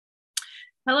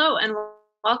Hello and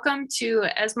welcome to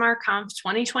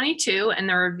ESMARConf2022 and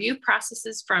the review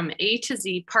processes from A to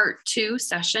Z Part 2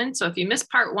 session. So if you missed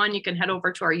Part 1, you can head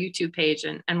over to our YouTube page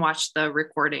and watch the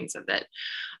recordings of it.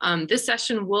 This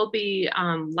session will be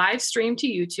live streamed to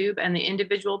YouTube, and the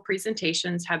individual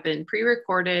presentations have been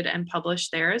pre-recorded and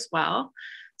published there as well.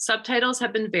 Subtitles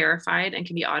have been verified and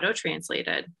can be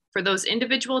auto-translated. For those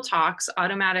individual talks,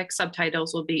 automatic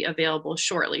subtitles will be available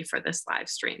shortly for this live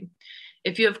stream.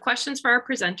 If you have questions for our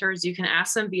presenters, you can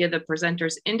ask them via the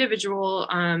presenter's individual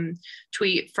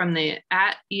tweet from the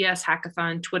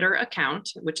 @ESHackathon Twitter account,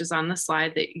 which is on the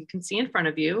slide that you can see in front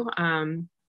of you. And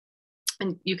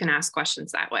you can ask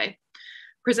questions that way.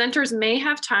 Presenters may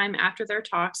have time after their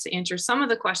talks to answer some of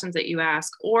the questions that you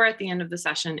ask, or at the end of the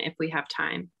session if we have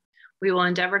time. We will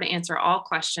endeavor to answer all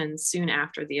questions soon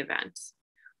after the event.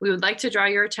 We would like to draw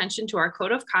your attention to our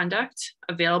code of conduct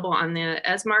available on the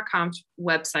ESMARConf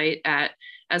website at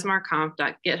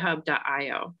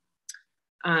esmarconf.github.io.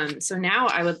 So now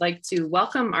I would like to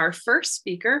welcome our first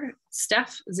speaker,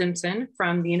 Steph Zimsen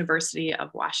from the University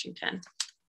of Washington.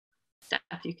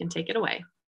 Steph, you can take it away.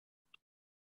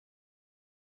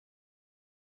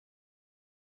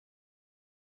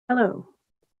 Hello,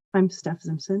 I'm Steph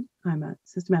Zimsen. I'm a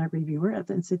systematic reviewer at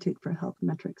the Institute for Health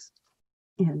Metrics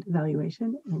and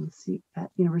Evaluation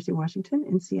at University of Washington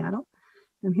in Seattle.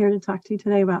 I'm here to talk to you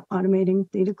today about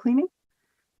automating data cleaning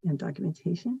and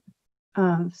documentation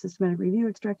of systematic review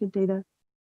extracted data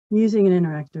using an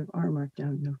interactive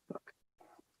R-markdown notebook.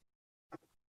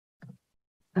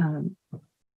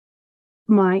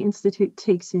 My institute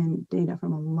takes in data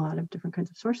from a lot of different kinds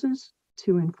of sources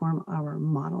to inform our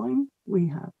modeling. We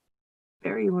have a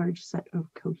very large set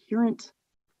of coherent,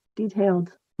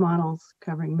 detailed models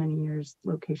covering many years,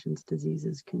 locations,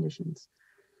 diseases, conditions.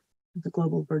 The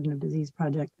Global Burden of Disease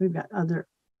Project. We've got other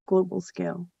global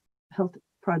scale health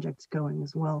projects going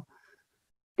as well.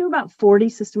 We do about 40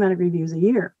 systematic reviews a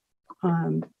year.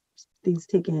 These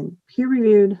take in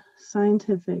peer-reviewed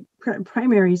scientific,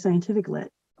 primary scientific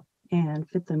lit, and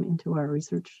fit them into our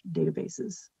research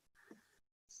databases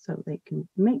so they can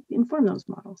inform those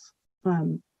models.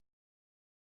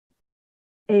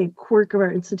 A quirk of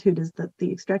our institute is that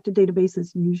the extracted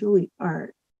databases usually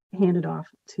are handed off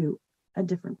to a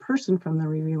different person from the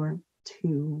reviewer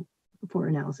for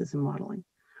analysis and modeling.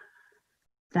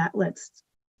 That lets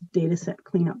data set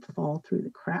cleanup fall through the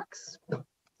cracks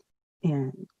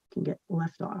and can get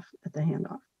left off at the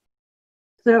handoff.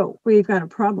 So we've got a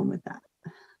problem with that.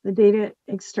 The data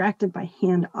extracted by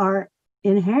hand are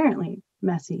inherently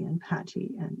messy and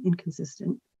patchy and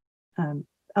inconsistent.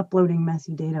 Uploading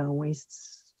messy data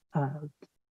wastes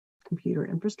computer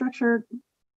infrastructure,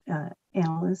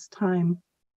 analyst time,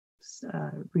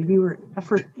 reviewer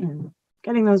effort in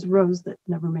getting those rows that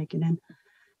never make it in.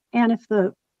 And if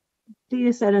the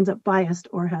data set ends up biased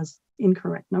or has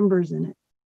incorrect numbers in it,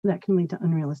 that can lead to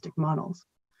unrealistic models.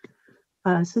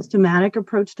 A systematic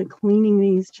approach to cleaning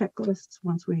these checklists,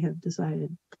 once we have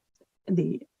decided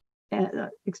the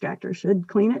extractor should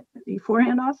clean it before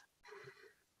handoff.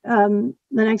 The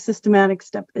next systematic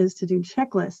step is to do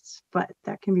checklists, but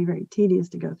that can be very tedious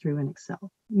to go through in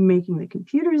Excel. Making the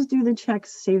computers do the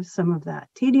checks saves some of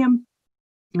that tedium,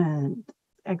 and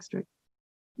extra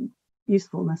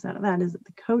usefulness out of that is that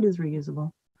the code is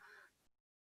reusable.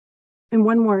 And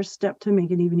one more step to make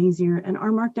it even easier, an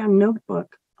R-markdown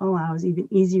notebook allows even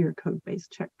easier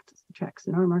code-based checks.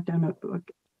 An R-markdown notebook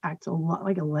acts a lot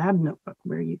like a lab notebook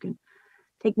where you can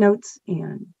take notes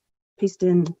and paste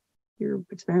in your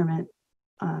experiment,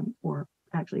 or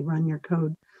actually run your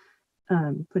code,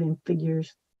 put in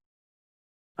figures,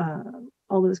 all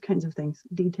those kinds of things,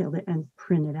 detail it and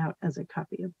print it out as a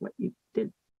copy of what you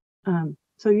did.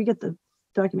 So you get the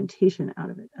documentation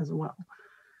out of it as well.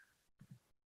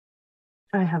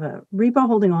 I have a repo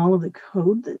holding all of the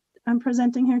code that I'm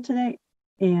presenting here today,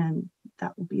 and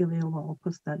that will be available. I'll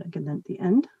post that again at the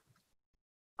end.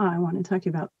 I want to talk to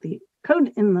you about the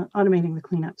code in the automating the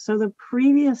cleanup. So the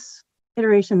previous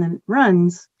iteration that it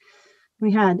runs,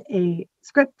 we had a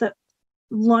script that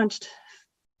launched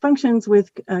functions with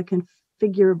a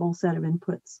configurable set of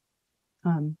inputs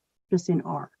just in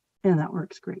R, and that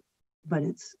works great, but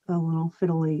it's a little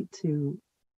fiddly to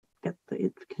get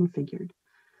it configured.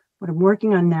 What I'm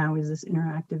working on now is this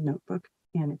interactive notebook,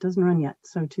 and it doesn't run yet.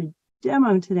 So to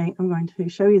demo today, I'm going to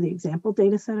show you the example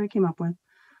data set I came up with,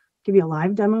 give you a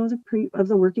live demo of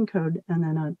the working code, and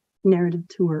then a narrative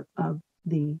tour of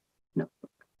the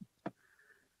notebook.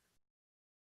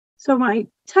 So my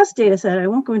test data set, I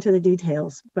won't go into the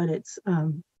details, but it's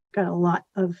got a lot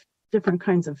of different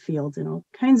kinds of fields in all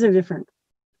kinds of different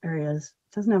areas.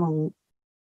 It doesn't have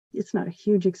it's not a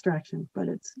huge extraction, but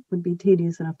it would be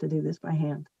tedious enough to do this by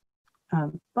hand.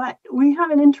 But we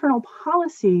have an internal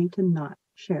policy to not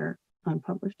share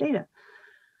unpublished data.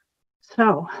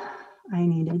 So I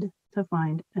needed to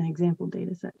find an example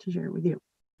data set to share with you.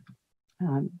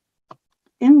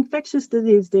 Infectious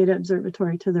Disease Data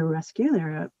Observatory to the rescue.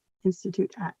 They're an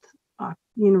institute at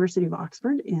University of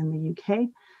Oxford in the UK.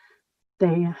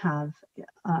 They have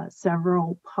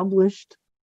several published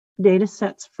data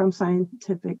sets from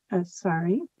systematic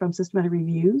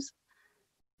reviews.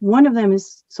 One of them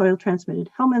is soil transmitted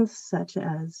helminths, such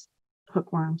as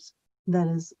hookworms. That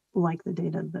is like the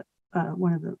data that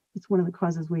it's one of the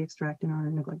causes we extract in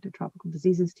our neglected tropical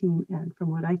diseases team. And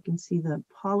from what I can see, the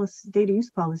data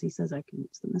use policy says I can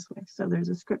use them this way. So there's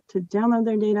a script to download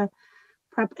their data,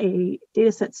 prep a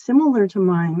data set similar to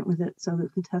mine with it so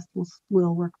that the test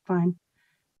will work fine.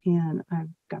 And I've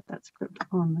got that script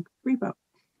on the repo.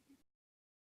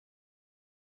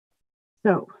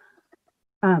 So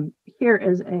here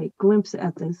is a glimpse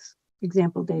at this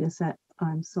example data set.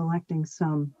 I'm selecting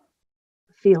some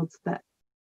fields that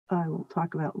I will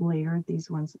talk about later. These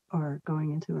ones are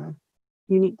going into a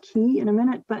unique key in a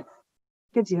minute, but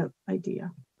gives you an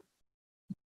idea.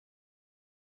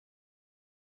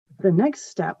 The next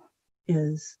step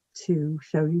is to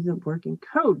show you the working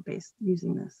code based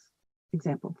using this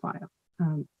example file.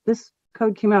 This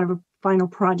code came out of a final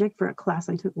project for a class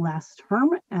I took last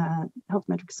term at Health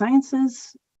Metric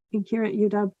Sciences here at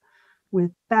UW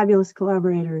with fabulous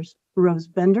collaborators, Rose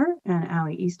Bender and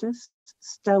Ali Eastis,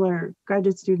 stellar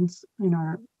graduate students in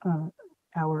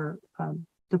our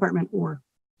department or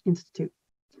institute.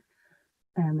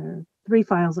 And there are 3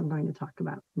 files I'm going to talk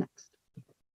about next.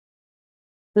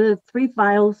 The 3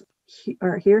 files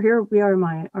are here. Here we are in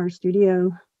my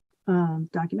RStudio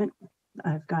document.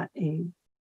 I've got a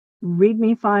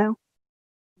README file.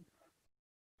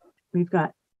 We've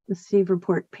got the Save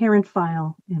Report parent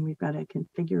file, and we've got a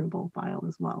configurable file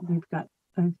as well. We've got,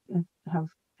 I'm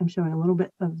showing a little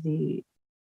bit of the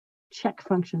check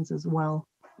functions as well.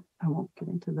 I won't get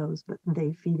into those, but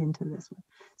they feed into this one.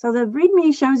 So the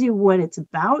README shows you what it's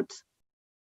about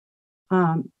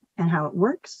and how it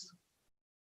works.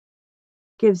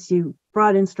 Gives you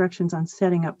broad instructions on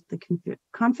setting up the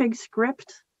config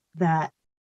script that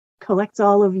collects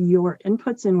all of your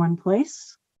inputs in one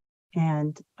place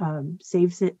and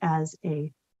saves it as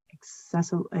a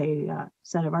set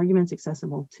of arguments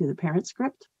accessible to the parent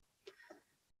script.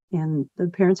 And the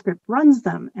parent script runs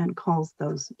them and calls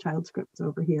those child scripts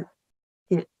over here.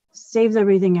 It saves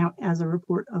everything out as a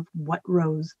report of what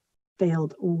rows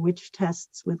failed which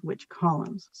tests with which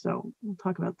columns. So we'll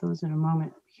talk about those in a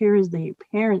moment. Here is the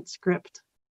parent script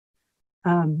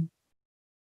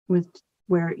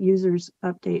where users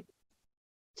update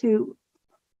two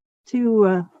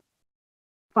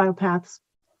file paths.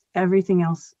 Everything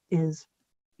else is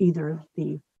either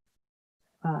the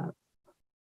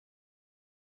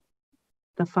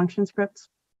function scripts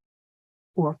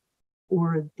or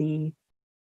the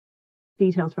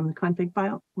details from the config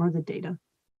file or the data,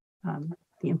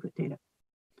 the input data.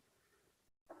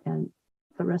 And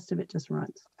the rest of it just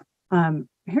runs.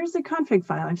 Here's the config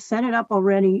file. I've set it up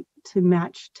already to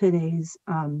match today's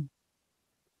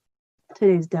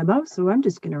demo, so I'm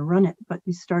just going to run it, but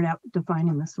we start out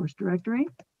defining the source directory.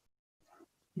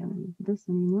 Can't read this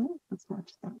anymore. Let's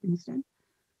watch that instead.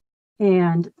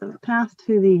 And the path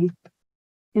to the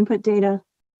input data,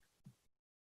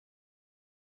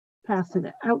 path to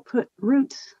the output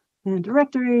root and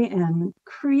directory, and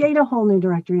create a whole new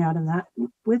directory out of that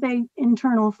with a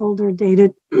internal folder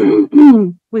dated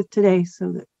with today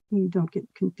so that you don't get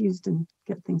confused and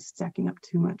get things stacking up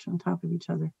too much on top of each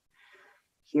other.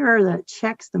 Here are the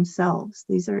checks themselves.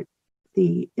 These are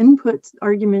the input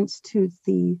arguments to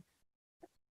the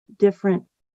different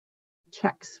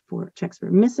checks for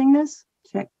missingness,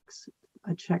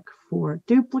 a check for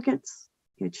duplicates,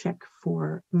 a check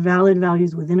for valid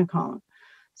values within a column.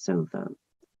 So the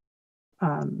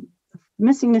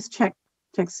missingness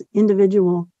checks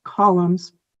individual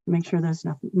columns to make sure there's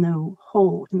no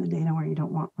hole in the data where you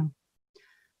don't want one.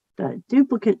 The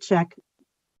duplicate check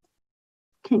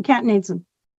concatenates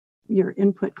your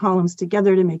input columns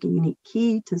together to make a unique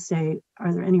key to say,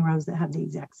 are there any rows that have the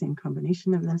exact same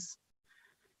combination of this?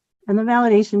 And the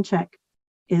validation check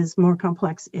is more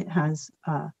complex. It has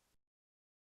a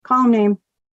column name,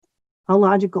 a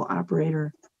logical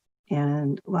operator,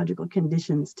 and logical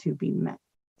conditions to be met.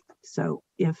 So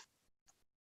if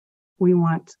we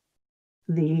want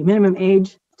the minimum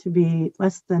age to be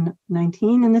less than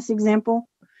 19 in this example,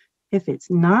 if it's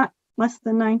not less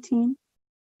than 19,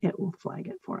 it will flag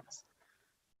it for us.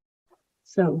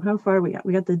 So how far we got?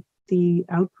 We got the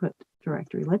output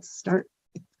directory. Let's start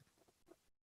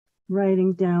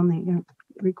writing down the,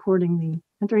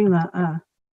 entering the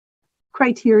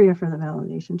criteria for the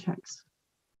validation checks.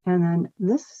 And then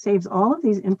this saves all of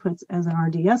these inputs as an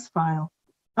RDS file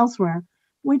elsewhere,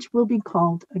 which will be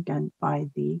called again by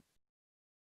the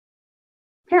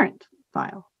parent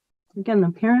file. Again,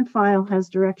 the parent file has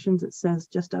directions. It says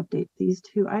just update these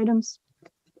 2 items.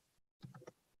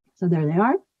 So there they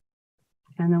are.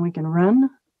 And then we can run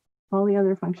all the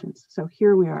other functions. So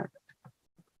here we are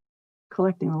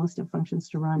collecting a list of functions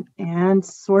to run and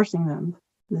sourcing them.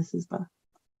 This is the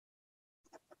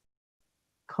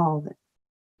call that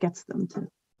gets them to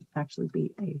actually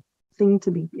be a thing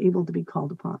to be able to be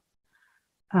called upon.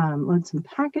 Load some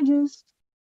packages.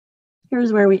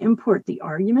 Here's where we import the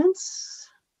arguments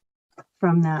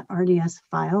from that RDS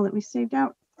file that we saved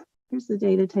out. Here's the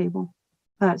data table.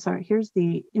 Sorry, here's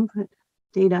the input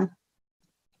data.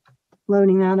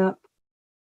 Loading that up.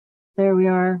 There we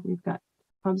are. We've got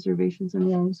observations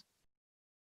and rows,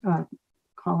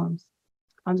 columns,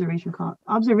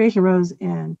 observation rows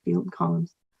and field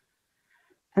columns.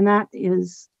 And that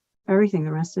is everything.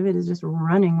 The rest of it is just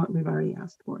running what we've already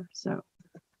asked for. So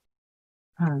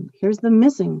here's the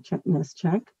missingness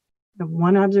check. We have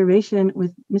 1 observation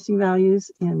with missing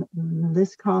values in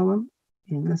this column,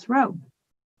 in this row.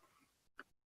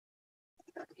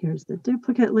 Here's the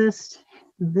duplicate list.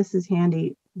 This is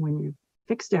handy when you've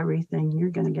fixed everything. You're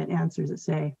going to get answers that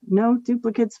say no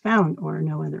duplicates found or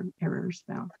no other errors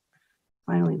found.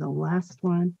 Finally, the last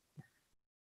one.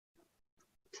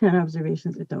 10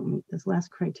 observations that don't meet this last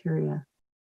criteria.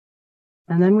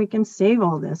 And then we can save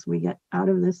all this. We get out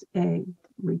of this A,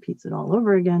 repeats it all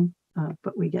over again,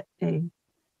 but we get a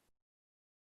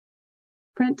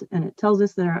print and it tells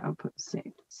us that our output is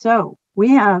saved. So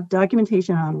we have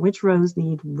documentation on which rows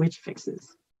need which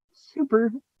fixes.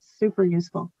 Super, super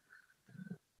useful.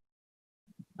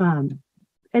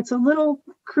 It's a little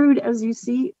crude as you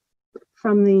see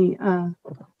from the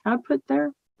output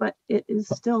there, but it is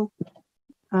still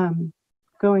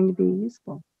going to be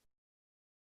useful.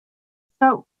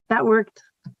 So that worked.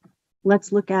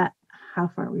 Let's look at how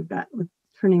far we've got with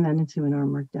turning that into an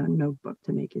R-markdown notebook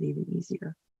to make it even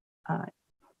easier.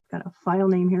 Got a file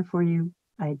name here for you.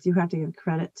 I do have to give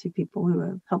credit to people who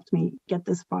have helped me get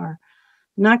this far.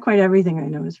 Not quite everything I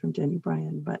know is from Jenny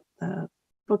Bryan, but the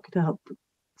book to help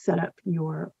set up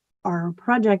your R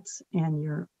projects and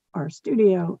your R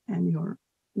Studio and your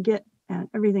Git and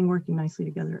everything working nicely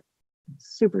together.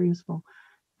 Super useful,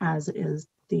 as is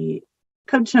the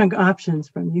code chunk options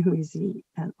from UEZ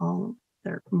and all of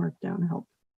their markdown help.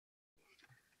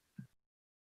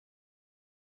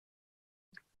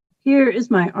 Here is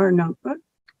my R notebook,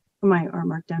 my R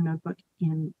markdown notebook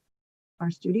in R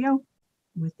Studio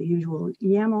with the usual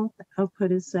YAML. The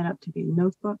output is set up to be a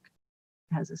notebook.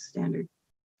 It has a standard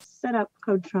setup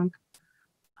code chunk.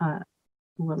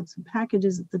 Load some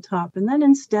packages at the top, and then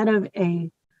instead of a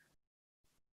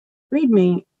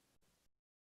README,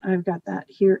 I've got that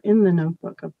here in the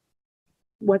notebook of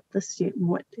what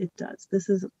it does. This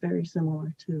is very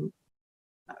similar to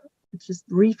it's just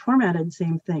reformatted,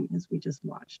 same thing as we just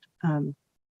watched. I'm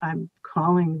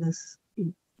calling this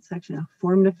section a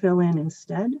form to fill in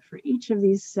instead. For each of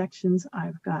these sections,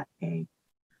 we've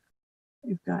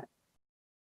got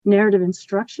narrative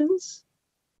instructions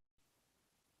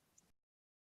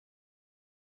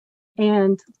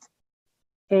and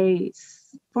a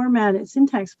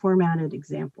syntax formatted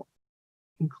example,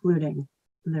 including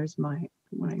there's my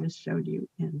one I just showed you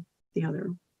in the other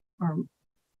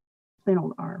plain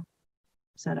old R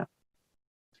setup.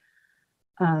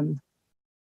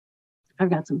 I've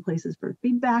got some places for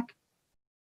feedback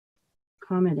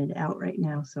commented out right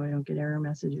now so I don't get error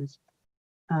messages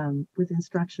with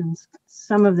instructions.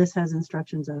 Some of this has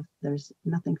instructions of there's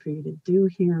nothing for you to do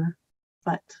here,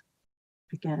 but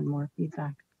again, more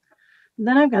feedback.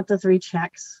 Then I've got the 3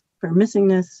 checks for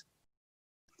missingness,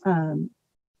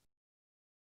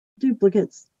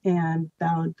 duplicates, and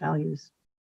valid values.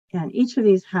 And each of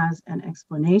these has an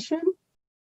explanation,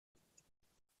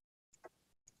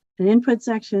 an input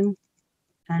section,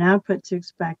 an output to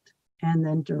expect, and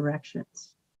then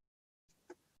directions.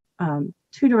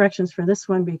 2 directions for this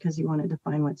one because you want to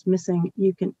define what's missing.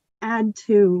 You can add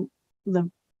to the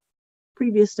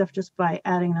previous stuff just by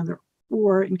adding another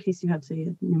or in case you have, say,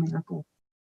 a numerical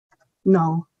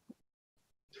null.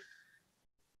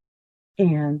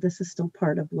 And this is still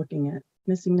part of looking at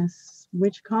missingness.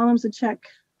 Which columns to check?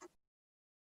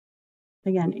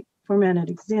 Again,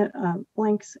 formatted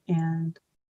blanks and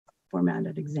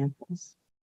formatted examples.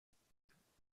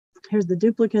 Here's the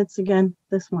duplicates again.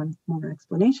 This one, more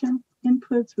explanation,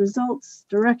 inputs, results,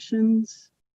 directions.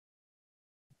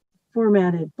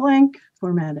 formatted blank,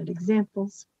 formatted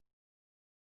examples,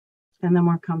 and the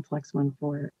more complex one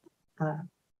for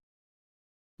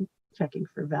checking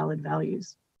for valid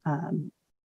values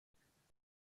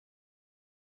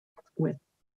with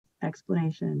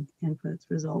explanation, inputs,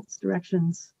 results,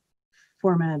 directions,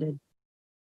 formatted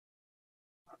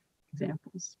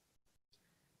examples.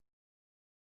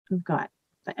 We've got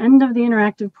the end of the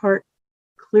interactive part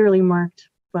clearly marked,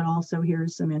 but also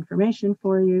here's some information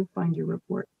for you. Find your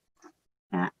report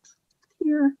at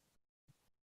here.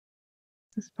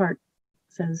 This part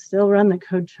says still run the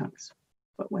code chunks,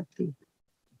 but what the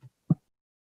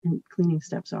cleaning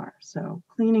steps are. So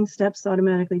cleaning steps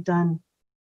automatically done.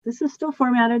 This is still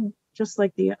formatted just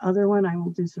like the other one. I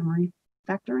will do some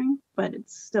refactoring, but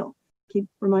it's still keep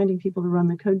reminding people to run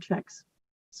the code checks,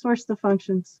 source the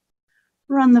functions,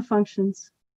 run the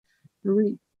functions,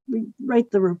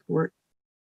 write the report.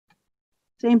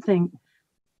 Same thing.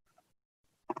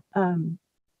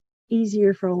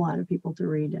 Easier for a lot of people to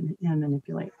read and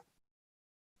manipulate.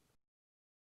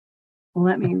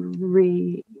 Let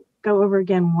me go over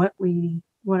again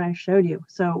what I showed you.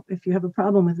 So if you have a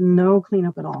problem with no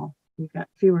cleanup at all, you've got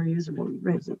fewer usable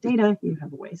rows of data, you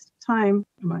have a waste of time,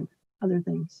 among other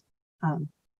things.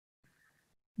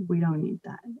 We don't need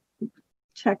that.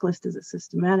 Checklist is a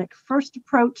systematic first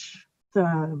approach.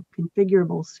 The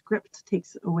configurable script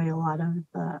takes away a lot of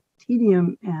the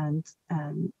tedium and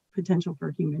potential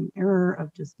for human error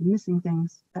of just missing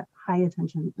things. That high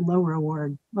attention,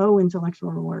 low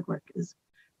intellectual reward work is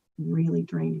really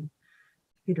draining.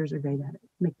 Computers are great at it.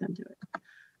 Make them do it.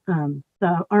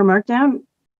 The R-markdown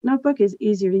notebook is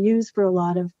easier to use for a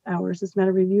lot of our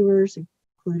systematic reviewers,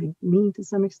 including me to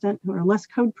some extent, who are less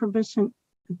code proficient.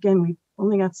 Again, we've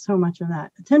only got so much of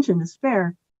that attention to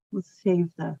spare. Let's save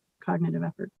the cognitive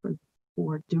effort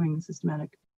for doing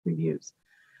systematic reviews.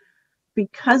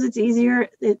 Because it's easier,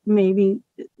 it may be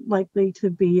likely to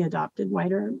be adopted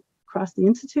wider across the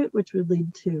Institute, which would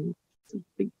lead to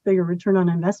a bigger return on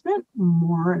investment,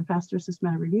 more and faster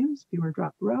systematic reviews, fewer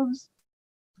dropped rows,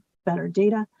 better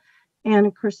data. And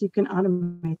of course, you can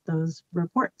automate those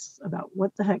reports about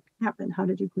what the heck happened. How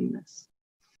did you clean this?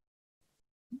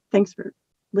 Thanks for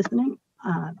listening.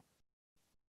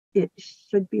 It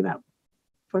should be about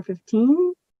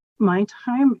 4:15 my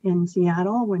time in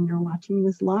Seattle when you're watching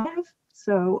this live.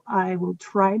 So I will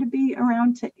try to be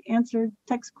around to answer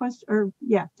text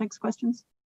questions,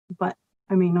 but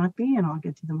I may not be, and I'll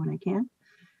get to them when I can.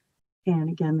 And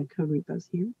again, the code repo's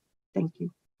here. Thank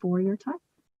you for your time.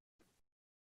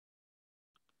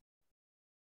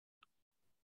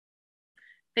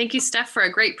 Thank you, Steph, for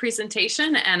a great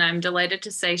presentation, and I'm delighted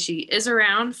to say she is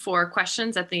around for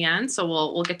questions at the end, so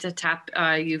we'll get to tap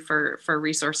you for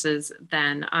resources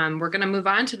then. We're going to move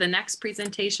on to the next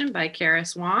presentation by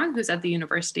Charis Wong, who's at the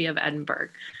University of Edinburgh.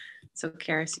 So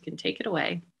Charis, you can take it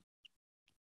away.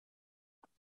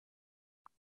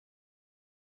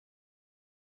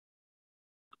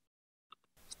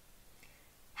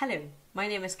 Hello, my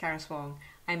name is Charis Wong.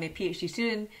 I'm a PhD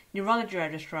student, Neurology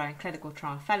Registrar and Clinical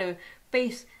Trial Fellow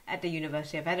based at the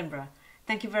University of Edinburgh.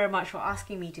 Thank you very much for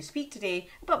asking me to speak today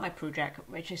about my project,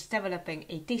 which is developing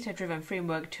a data-driven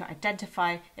framework to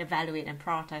identify, evaluate and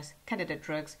prioritize candidate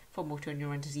drugs for motor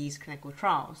neuron disease clinical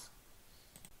trials.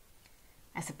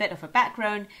 As a bit of a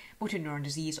background, motor neuron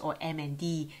disease, or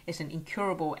MND, is an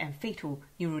incurable and fatal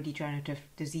neurodegenerative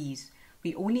disease.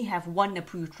 We only have one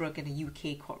approved drug in the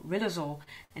UK called Riluzole,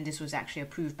 and this was actually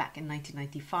approved back in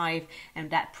 1995, and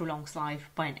that prolongs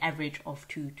life by an average of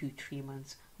 2 to 3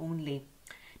 months only.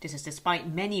 This is despite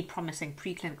many promising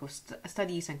preclinical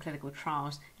studies and clinical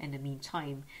trials in the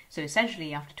meantime. So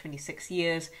essentially, after 26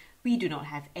 years, we do not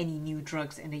have any new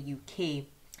drugs in the UK.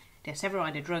 There are several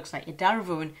other drugs like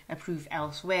edaravone approved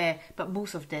elsewhere, but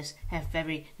most of this have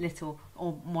very little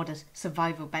or modest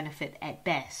survival benefit at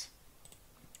best.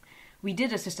 We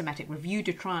did a systematic review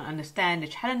to try and understand the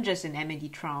challenges in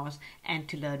MND trials and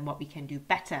to learn what we can do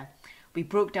better. We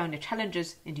broke down the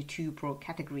challenges into two broad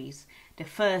categories. The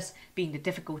first being the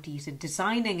difficulties in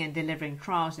designing and delivering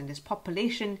trials in this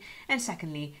population, and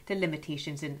secondly, the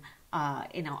limitations in our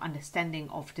understanding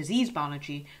of disease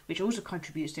biology, which also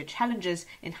contributes to challenges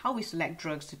in how we select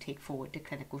drugs to take forward to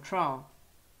clinical trial.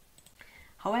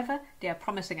 However, there are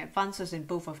promising advances in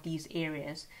both of these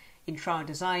areas. In trial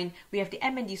design, we have the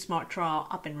MND SMART trial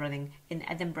up and running in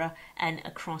Edinburgh and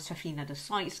across 15 other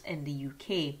sites in the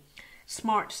UK.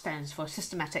 SMART stands for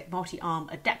Systematic Multi-Arm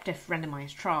Adaptive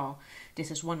Randomized Trial.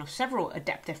 This is one of several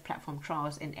adaptive platform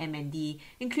trials in MND,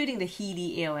 including the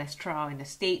Healy ALS trial in the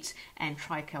States and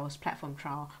TRICAL's platform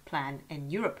trial plan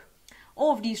in Europe.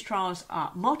 All of these trials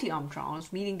are multi-arm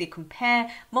trials, meaning they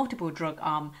compare multiple drug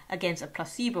arm against a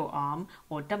placebo arm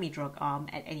or dummy drug arm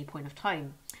at any point of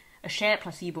time. A shared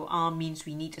placebo arm means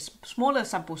we need a smaller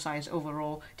sample size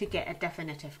overall to get a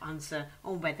definitive answer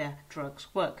on whether drugs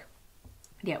work.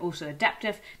 They are also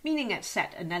adaptive, meaning at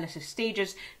set analysis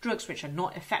stages, drugs which are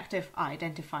not effective are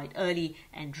identified early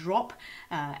and drop,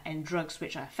 and drugs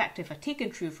which are effective are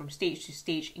taken through from stage to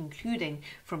stage, including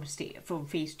from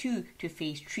phase 2 to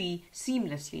phase 3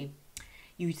 seamlessly.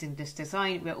 Using this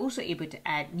design, we are also able to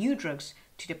add new drugs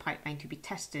to the pipeline to be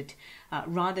tested,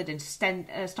 rather than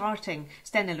starting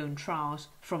standalone trials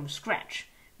from scratch.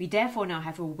 We therefore now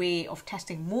have a way of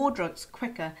testing more drugs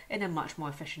quicker in a much more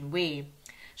efficient way.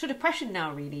 So the question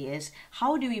now really is,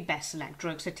 how do we best select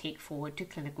drugs to take forward to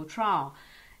clinical trial?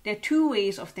 There are two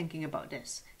ways of thinking about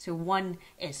this. So one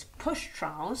is push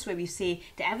trials, where we say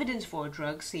the evidence for a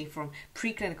drug, say from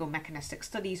preclinical mechanistic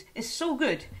studies, is so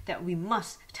good that we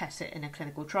must test it in a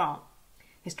clinical trial.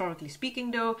 Historically speaking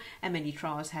though, MND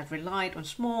trials have relied on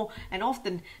small and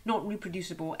often not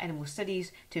reproducible animal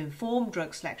studies to inform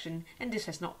drug selection, and this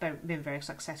has not been very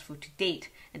successful to date.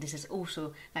 And this is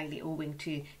also likely owing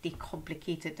to the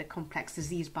complex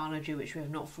disease biology which we have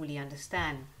not fully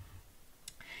understand.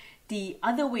 The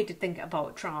other way to think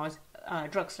about trials,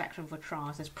 drug selection for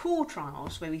trials, is pool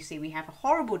trials, where we say we have a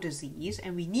horrible disease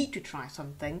and we need to try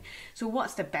something. So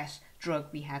what's the best drug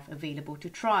we have available to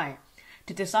try?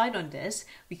 To decide on this,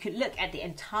 we could look at the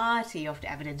entirety of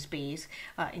the evidence base,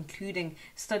 including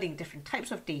studying different types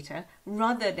of data,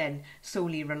 rather than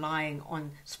solely relying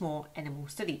on small animal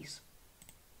studies.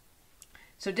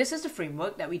 So this is the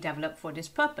framework that we developed for this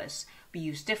purpose. We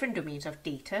use different domains of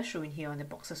data, shown here on the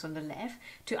boxes on the left,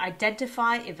 to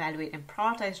identify, evaluate and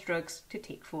prioritize drugs to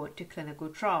take forward to clinical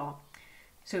trial.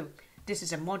 So this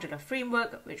is a modular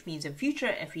framework, which means in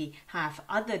future, if we have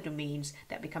other domains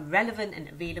that become relevant and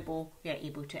available, we are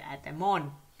able to add them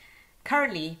on.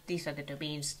 Currently, these are the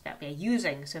domains that we are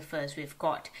using. So first, we've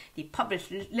got the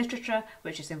published literature,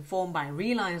 which is informed by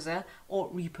Realizer or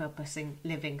repurposing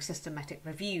living systematic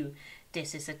review.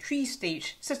 This is a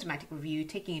 3-stage systematic review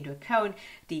taking into account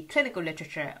the clinical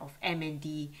literature of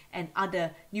MND and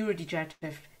other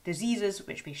neurodegenerative diseases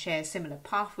which may share similar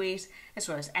pathways, as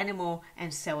well as animal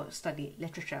and cell study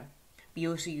literature. We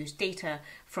also use data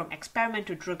from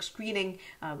experimental drug screening,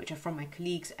 which are from my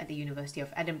colleagues at the University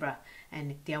of Edinburgh,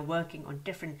 and they are working on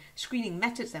different screening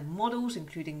methods and models,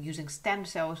 including using stem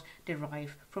cells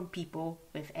derived from people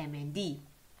with MND.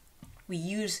 We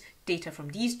use data from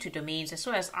these two domains, as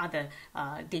well as other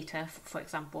data, for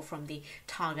example, from the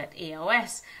target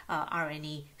ALS,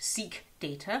 RNA-seq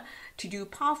data, to do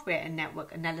pathway and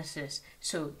network analysis,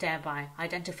 so thereby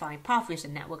identifying pathways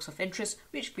and networks of interest,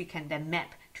 which we can then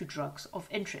map to drugs of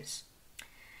interest.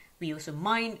 We also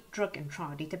mine drug and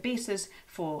trial databases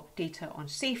for data on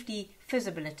safety,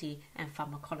 feasibility, and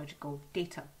pharmacological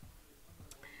data.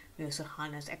 We also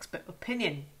harness expert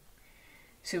opinion.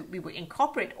 So we will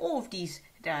incorporate all of these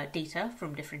data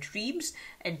from different streams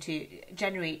and to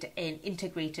generate an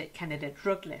integrated candidate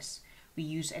drug list. We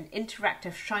use an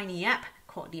interactive Shiny app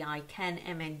called the iCan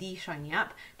MND Shiny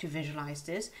app to visualize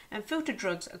this and filter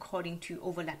drugs according to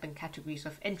overlapping categories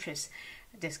of interest.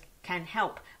 This can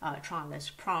help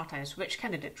trialists prioritize which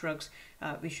candidate drugs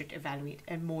we should evaluate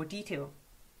in more detail.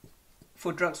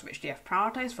 For drugs which they have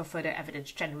prioritized for further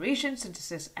evidence generation,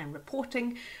 synthesis and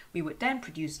reporting, we would then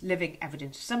produce living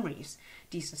evidence summaries.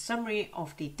 These are summary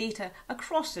of the data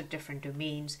across the different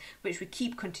domains, which we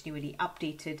keep continually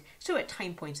updated, so at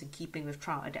time points in keeping with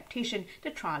trial adaptation,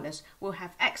 the trialists will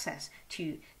have access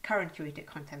to current curated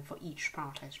content for each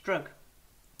prioritized drug.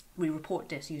 We report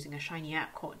this using a Shiny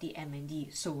app called the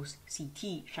MND Source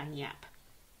CT Shiny app.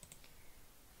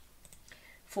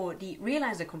 For the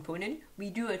Realizer component, we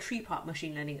do a 3-part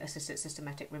machine learning assisted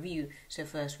systematic review. So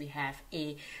first we have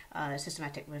a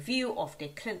systematic review of the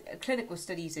clinical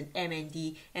studies in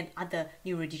MND and other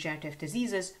neurodegenerative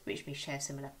diseases which may share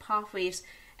similar pathways,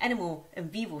 animal in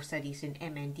vivo studies in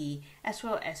MND, as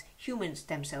well as human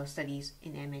stem cell studies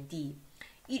in MND.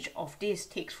 Each of these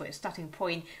takes for its starting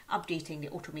point updating the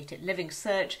automated living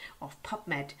search of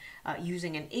PubMed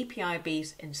using an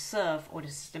API-based in SERV, or the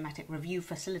Systematic Review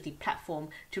Facility platform,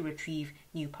 to retrieve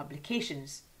new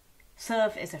publications.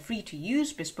 SERV is a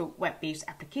free-to-use bespoke web-based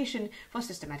application for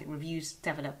systematic reviews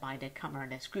developed by the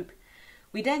Ramirez group.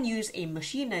 We then use a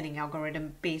machine learning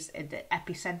algorithm based at the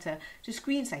epicenter to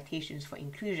screen citations for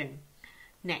inclusion.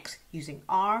 Next, using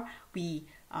R, we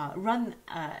run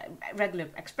regular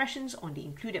expressions on the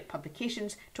included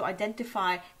publications to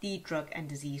identify the drug and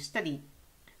disease study.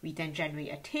 We then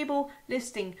generate a table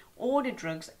listing all the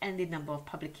drugs and the number of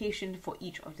publications for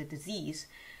each of the disease.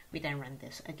 We then run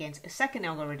this against a second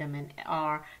algorithm in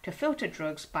R to filter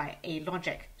drugs by a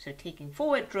logic, so taking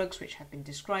forward drugs which have been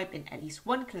described in at least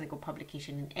one clinical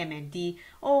publication in MND,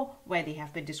 or where they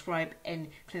have been described in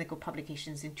clinical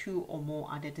publications in 2 or more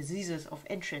other diseases of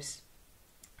interest.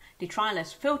 The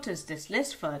trialist filters this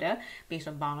list further based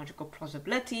on biological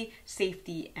plausibility,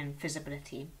 safety, and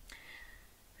feasibility.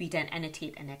 We then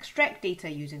annotate and extract data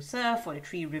using SIR for the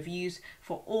 3 reviews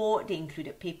for all the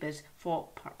included papers for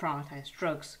prioritized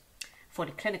drugs. For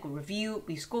the clinical review,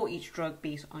 we score each drug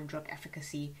based on drug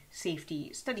efficacy,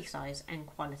 safety, study size, and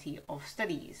quality of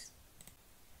studies.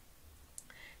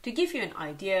 To give you an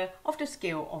idea of the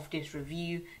scale of this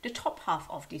review, the top half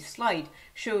of this slide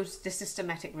shows the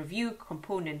systematic review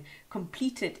component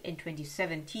completed in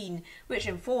 2017, which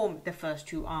informed the first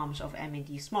 2 arms of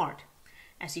MND SMART.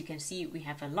 As you can see, we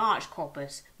have a large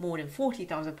corpus, more than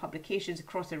 40,000 publications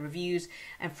across the reviews,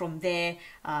 and from there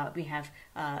we have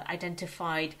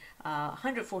identified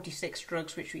 146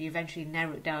 drugs, which we eventually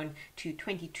narrowed down to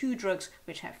 22 drugs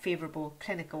which have favourable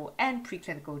clinical and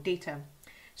preclinical data.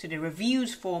 So the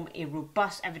reviews form a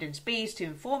robust evidence base to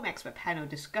inform expert panel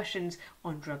discussions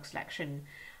on drug selection.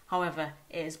 However,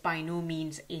 it is by no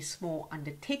means a small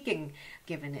undertaking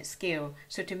given its scale.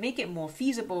 So to make it more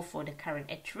feasible for the current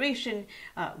iteration,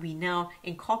 we now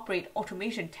incorporate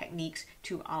automation techniques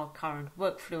to our current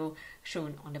workflow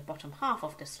shown on the bottom half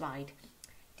of the slide.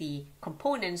 The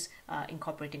components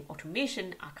incorporating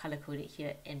automation are color-coded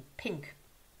here in pink.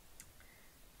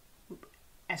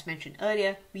 As mentioned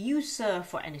earlier, we use SIR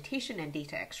for annotation and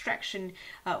data extraction,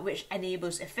 which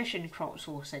enables efficient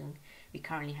crowdsourcing. We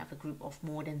currently have a group of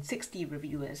more than 60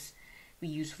 reviewers. We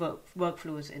use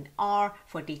workflows in R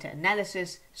for data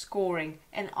analysis, scoring,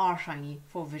 and R-Shiny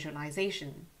for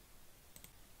visualization.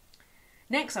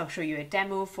 Next, I'll show you a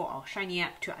demo for our Shiny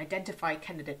app to identify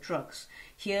candidate drugs.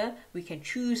 Here, we can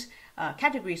choose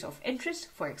categories of interest,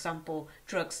 for example,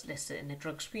 drugs listed in the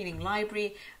drug screening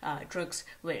library, drugs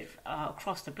which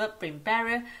cross the blood-brain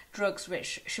barrier, drugs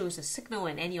which shows a signal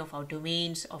in any of our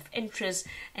domains of interest,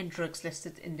 and drugs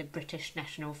listed in the British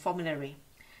National Formulary.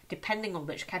 Depending on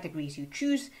which categories you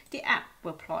choose, the app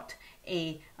will plot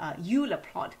a Euler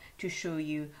plot to show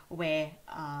you where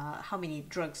how many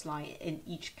drugs lie in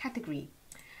each category.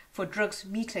 For drugs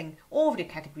meeting all of the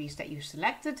categories that you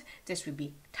selected, this will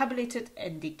be tabulated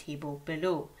in the table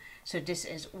below. So this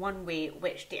is one way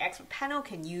which the expert panel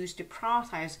can use to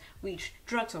prioritize which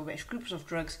drugs or which groups of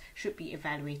drugs should be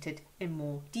evaluated in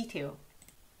more detail.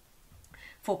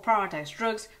 For prioritized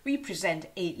drugs, we present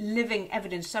a living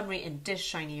evidence summary in this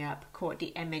Shiny app called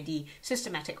the MND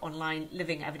Systematic Online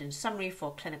Living Evidence Summary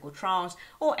for Clinical Trials,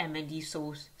 or MND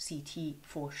Source CT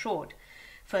for short.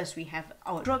 First, we have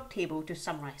our drug table to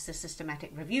summarize the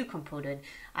systematic review component.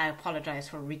 I apologize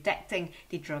for redacting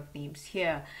the drug names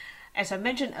here. As I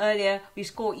mentioned earlier, we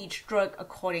score each drug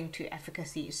according to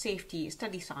efficacy, safety,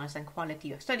 study size, and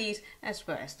quality of studies, as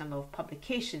well as number of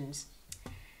publications.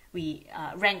 We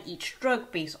rank each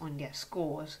drug based on their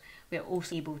scores. We are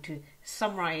also able to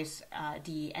summarize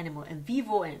the animal in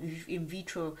vivo and in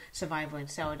vitro survival and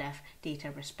cell death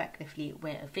data respectively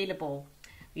where available.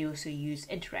 We also use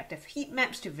interactive heat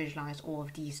maps to visualize all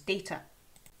of these data.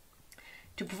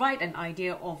 To provide an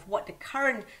idea of what the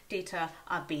current data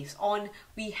are based on,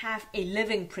 we have a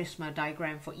living Prisma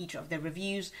diagram for each of the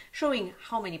reviews showing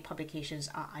how many publications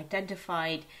are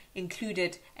identified,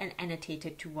 included, and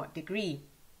annotated to what degree.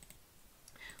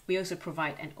 We also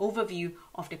provide an overview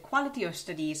of the quality of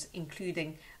studies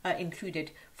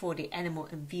included for the animal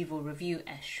in vivo review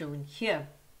as shown here.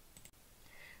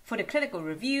 For the clinical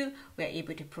review, we are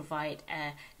able to provide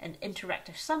an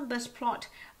interactive sunburst plot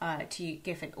to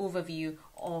give an overview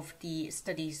of the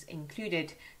studies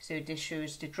included. So this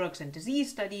shows the drugs and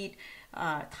disease studied,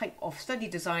 type of study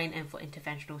design, and for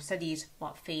interventional studies,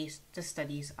 what phase the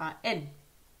studies are in.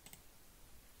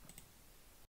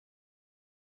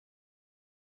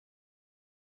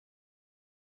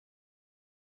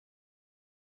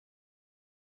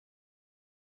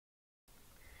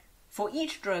 For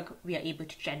each drug, we are able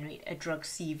to generate a drug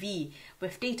CV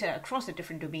with data across the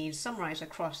different domains summarized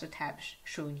across the tabs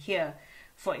shown here.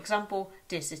 For example,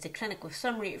 this is the clinical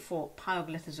summary for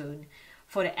pioglitazone.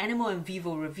 For the animal in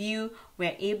vivo review, we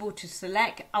are able to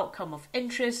select outcome of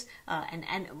interest, an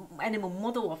animal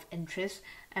model of interest,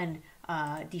 and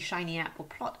the Shiny app will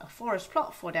plot a forest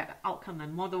plot for that outcome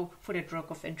and model for the drug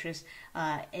of interest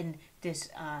in this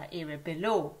area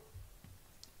below.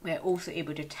 We're also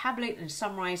able to tabulate and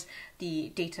summarize the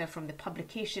data from the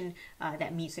publication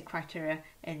that meets the criteria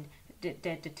in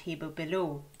the table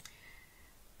below.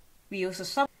 We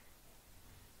also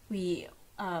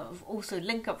also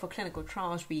link up for clinical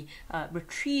trials. We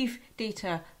retrieve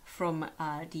data from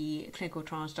the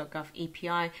clinicaltrials.gov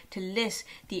API to list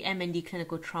the MND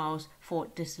clinical trials for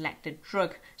the selected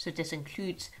drug. So this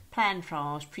includes planned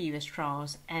trials, previous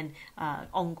trials, and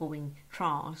ongoing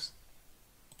trials.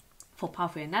 For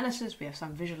pathway analysis, we have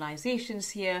some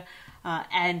visualizations here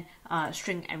and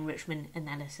string enrichment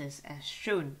analysis as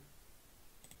shown.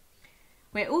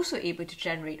 We're also able to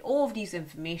generate all of these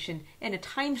information in a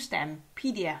timestamp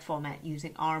PDF format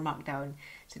using R-markdown.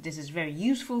 So this is very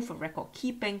useful for record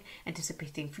keeping,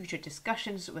 anticipating future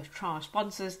discussions with trial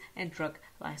sponsors and drug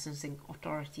licensing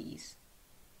authorities.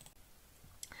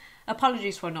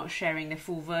 Apologies for not sharing the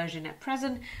full version at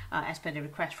present, as per the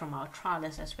request from our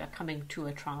trialists, as we are coming to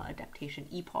a trial adaptation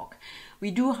epoch.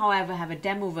 We do, however, have a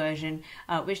demo version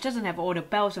which doesn't have all the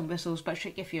bells and whistles, but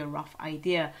should give you a rough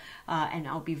idea, and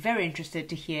I'll be very interested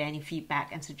to hear any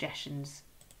feedback and suggestions.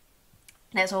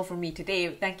 That's all from me today.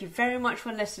 Thank you very much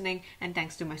for listening, and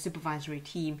thanks to my supervisory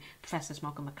team, Professors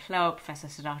Malcolm McLeod, Professor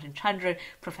Siddharthan Chandran,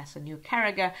 Professor Neil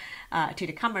Carragher, to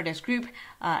the Camarades Group,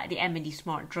 the MND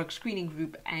Smart Drug Screening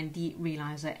Group, and the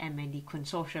Realizer MND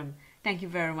Consortium. Thank you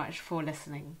very much for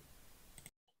listening.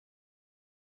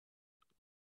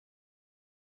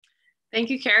 Thank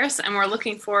you, Charis, and we're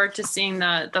looking forward to seeing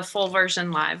the full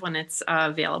version live when it's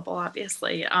available,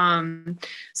 obviously.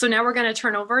 So now we're going to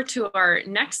turn over to our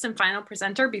next and final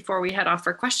presenter before we head off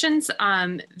for questions.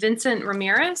 Vincent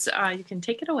Ramirez, you can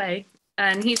take it away.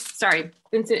 And Vincent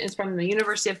is from the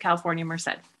University of California,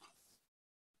 Merced.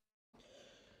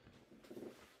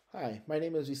 Hi, my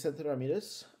name is Vicente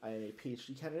Ramirez. I am a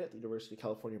PhD candidate at the University of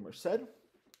California, Merced, in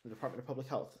the Department of Public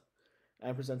Health.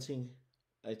 I'm presenting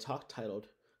a talk titled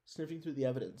Sniffing Through the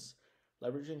Evidence,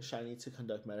 Leveraging Shiny to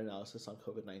Conduct Meta-Analysis on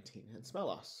COVID-19 and Smell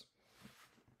Loss.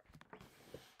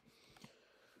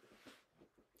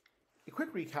 A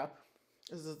quick recap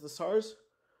is that the SARS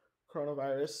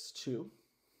coronavirus 2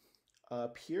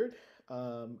 appeared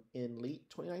in late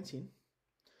 2019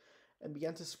 and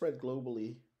began to spread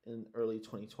globally in early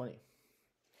 2020.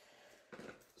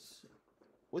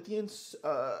 With the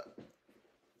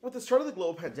start of the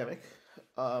global pandemic,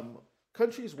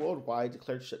 countries worldwide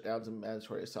declared shutdowns and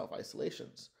mandatory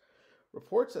self-isolations.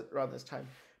 Reports that around this time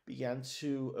began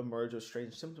to emerge of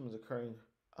strange symptoms occurring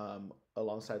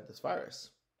alongside this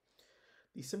virus.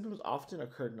 These symptoms often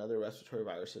occurred in other respiratory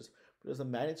viruses, but there's a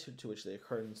magnitude to which they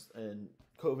occurred in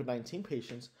COVID-19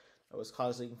 patients that was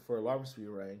causing for alarms to be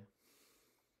rang.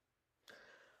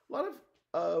 A lot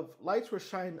of lights were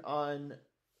shined on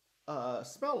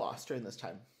smell loss during this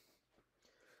time.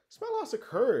 Smell loss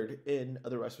occurred in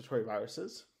other respiratory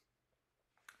viruses,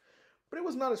 but it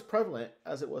was not as prevalent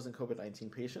as it was in COVID-19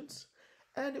 patients,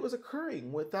 and it was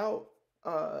occurring without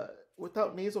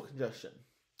nasal congestion,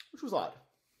 which was odd.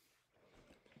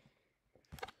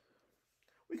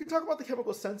 We can talk about the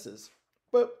chemical senses,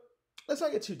 but let's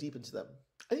not get too deep into them.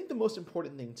 I think the most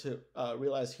important thing to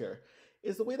realize here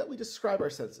is the way that we describe our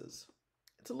senses.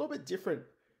 It's a little bit different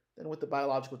than what the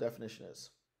biological definition is.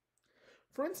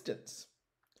 For instance,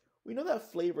 we know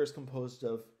that flavor is composed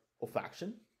of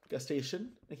olfaction, gustation,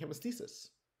 and chemesthesis.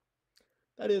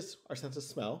 That is, our sense of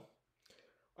smell,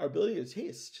 our ability to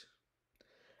taste,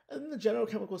 and then the general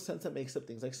chemical sense that makes up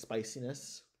things like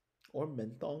spiciness, or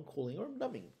menthol, cooling, or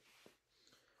numbing.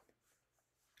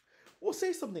 We'll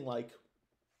say something like,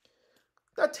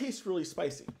 that tastes really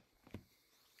spicy.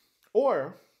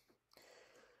 Or,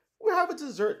 we have a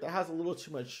dessert that has a little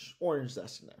too much orange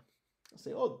zest in there. I'll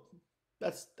say, oh,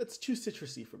 that's too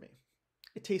citrusy for me.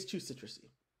 It tastes too citrusy.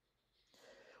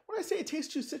 When I say it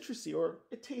tastes too citrusy or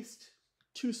it tastes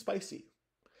too spicy,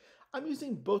 I'm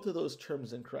using both of those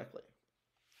terms incorrectly.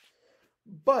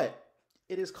 But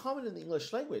it is common in the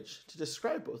English language to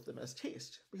describe both of them as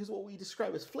taste, because what we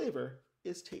describe as flavor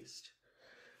is taste.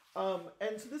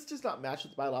 And so this does not match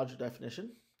with the biological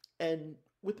definition and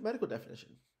with the medical definition.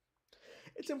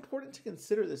 It's important to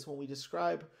consider this when we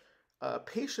describe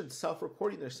patients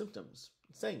self-reporting their symptoms,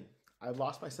 saying, I've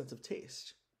lost my sense of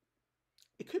taste.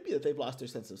 It could be that they've lost their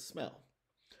sense of smell,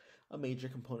 a major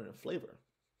component of flavor,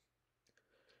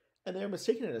 and they're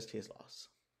mistaking it as taste loss.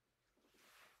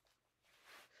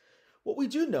 What we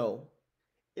do know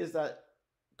is that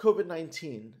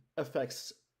COVID-19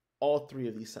 affects all three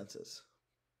of these senses.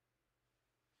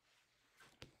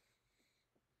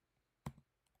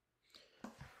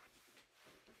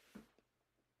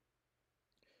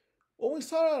 When we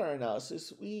start out our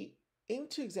analysis, we aim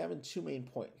to examine two main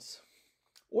points.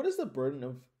 What is the burden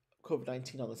of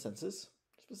COVID-19 on the senses,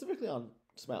 specifically on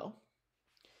smell?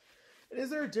 And is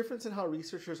there a difference in how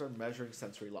researchers are measuring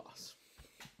sensory loss?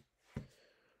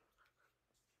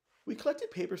 We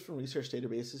collected papers from research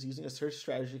databases using a search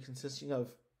strategy consisting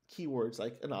of keywords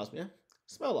like anosmia,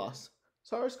 smell loss,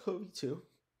 SARS-CoV-2,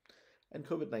 and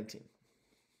COVID-19.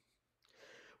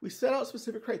 We set out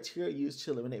specific criteria used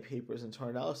to eliminate papers into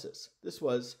our analysis. This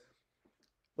was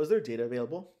there data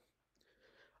available?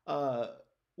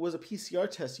 Was a PCR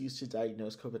test used to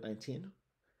diagnose COVID-19?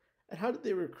 And how did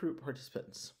they recruit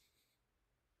participants?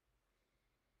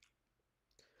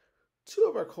 Two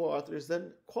of our co-authors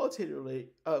then qualitatively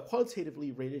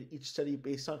rated each study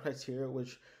based on criteria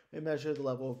which may measure the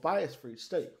level of bias for each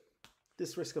study.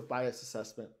 This risk of bias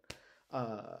assessment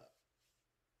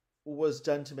was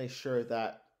done to make sure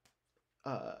that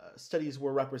studies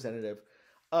were representative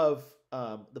of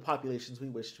the populations we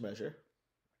wish to measure,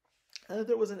 and that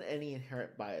there wasn't any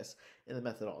inherent bias in the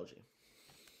methodology.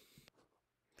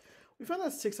 We found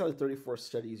that 6 out of 34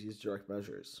 studies used direct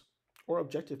measures or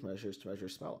objective measures to measure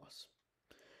smell loss.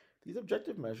 These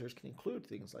objective measures can include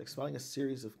things like smelling a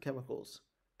series of chemicals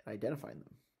and identifying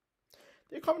them.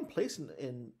 They're commonplace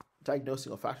in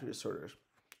diagnosing olfactory disorders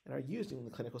and are used in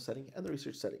the clinical setting and the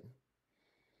research setting.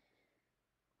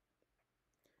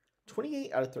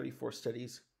 28 out of 34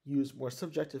 studies use more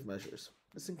subjective measures.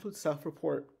 This includes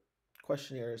self-report,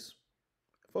 questionnaires,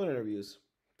 phone interviews,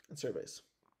 and surveys.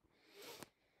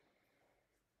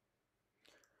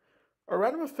 Our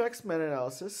random effects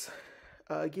meta-analysis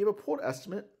gave a pooled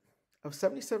estimate of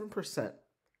 77%.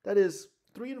 That is,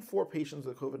 3 in 4 patients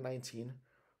with COVID-19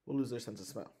 will lose their sense of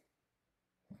smell.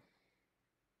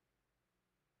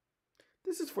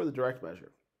 This is for the direct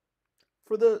measure.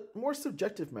 For the more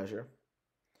subjective measure,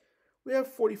 we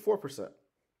have 44%.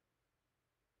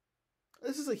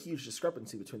 This is a huge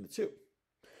discrepancy between the two.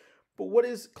 But what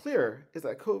is clear is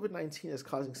that COVID-19 is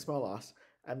causing smell loss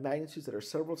at magnitudes that are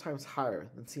several times higher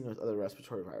than seen with other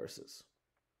respiratory viruses.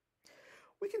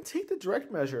 We can take the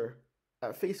direct measure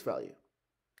at face value.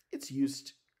 It's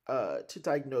used to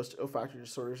diagnose olfactory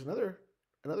disorders in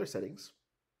other settings.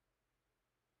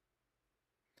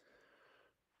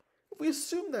 If we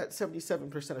assume that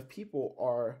 77% of people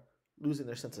are losing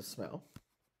their sense of smell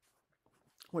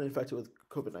when infected with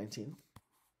COVID-19,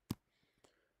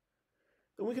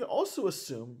 then we can also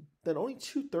assume that only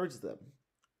 2/3 of them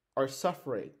are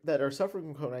suffering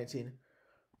from COVID-19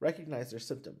 recognize their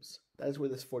symptoms. That is where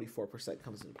this 44%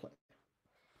 comes into play.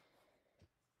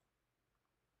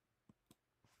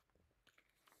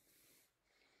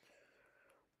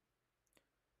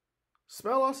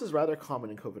 Smell loss is rather common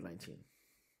in COVID-19.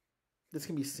 This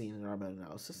can be seen in our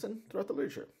meta-analysis and throughout the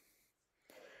literature.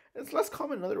 And it's less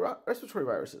common in other respiratory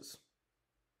viruses.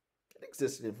 It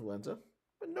exists in influenza,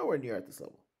 but nowhere near at this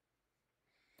level.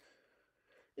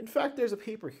 In fact, there's a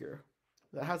paper here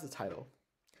that has the title,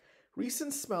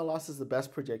 "Recent Smell Loss is the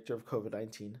Best Predictor of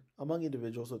COVID-19 Among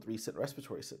Individuals with Recent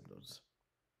Respiratory Symptoms."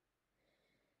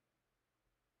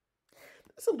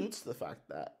 This alludes to the fact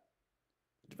that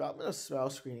development of smell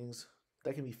screenings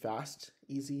that can be fast,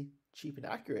 easy, cheap, and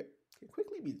accurate can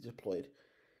quickly be deployed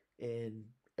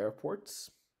in airports,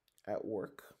 at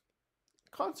work,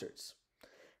 concerts,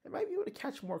 and might be able to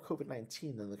catch more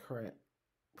COVID-19 than the current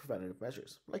preventative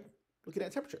measures, like looking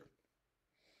at temperature.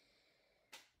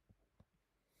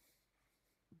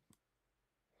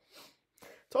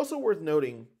 It's also worth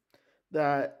noting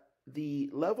that the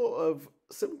level of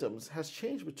symptoms has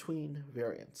changed between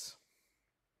variants.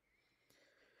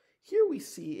 Here we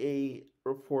see a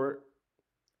report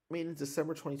made in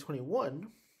December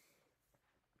 2021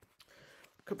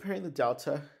 comparing the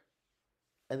Delta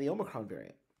and the Omicron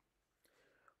variant.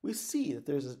 We see that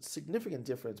there's a significant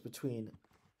difference between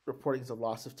reportings of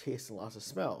loss of taste and loss of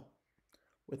smell,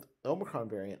 with the Omicron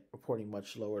variant reporting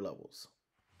much lower levels.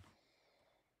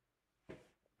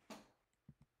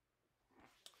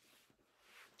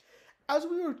 As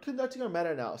we were conducting our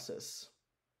meta-analysis,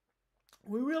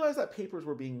 we realized that papers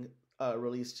were being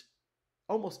released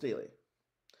almost daily.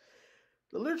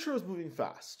 The literature was moving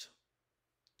fast,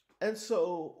 and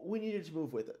so we needed to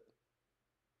move with it.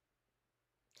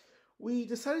 We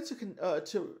decided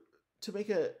to make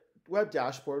a web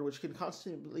dashboard which can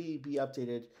constantly be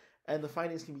updated and the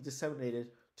findings can be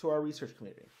disseminated to our research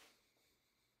community.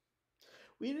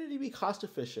 We needed to be cost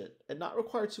efficient and not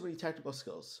require too many technical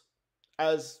skills,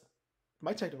 as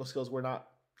my technical skills were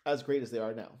not as great as they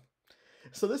are now.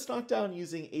 So this knocked down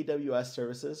using AWS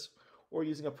services or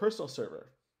using a personal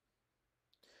server.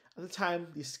 At the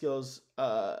time, these skills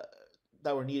that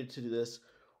were needed to do this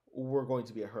were going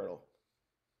to be a hurdle.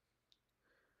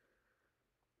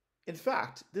 In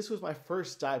fact, this was my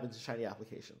first dive into Shiny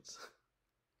applications.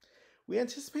 We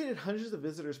anticipated hundreds of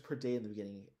visitors per day in the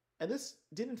beginning, and this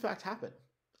did in fact happen.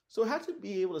 So it had to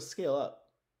be able to scale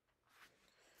up.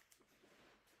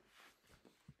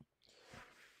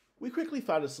 we quickly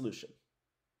found a solution.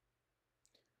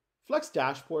 Flex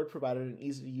Dashboard provided an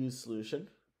easy-to-use solution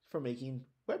for making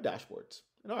web dashboards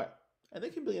in R, and they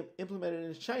can be implemented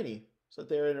in Shiny so that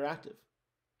they are interactive.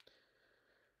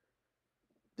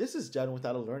 This is done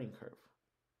without a learning curve.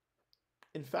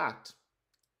 In fact,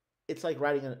 it's like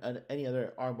writing any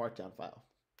other R-markdown file,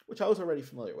 which I was already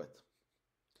familiar with.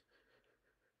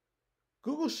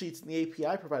 Google Sheets and the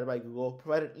API provided by Google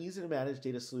provide an easy-to-manage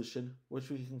data solution, which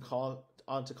we can call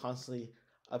on to constantly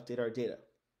update our data.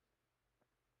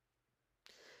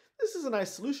 This is a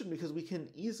nice solution because we can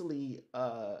easily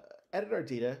edit our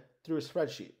data through a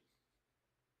spreadsheet.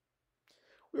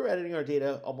 We were editing our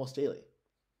data almost daily.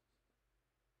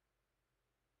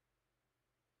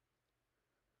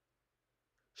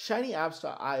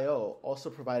 ShinyApps.io also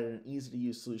provided an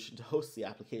easy-to-use solution to host the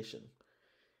application.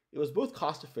 It was both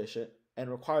cost-efficient and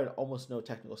required almost no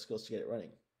technical skills to get it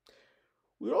running.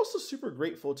 We were also super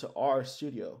grateful to R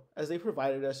Studio as they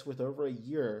provided us with over a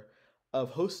year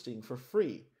of hosting for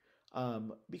free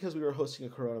because we were hosting a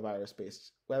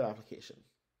coronavirus-based web application.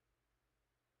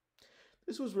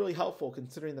 This was really helpful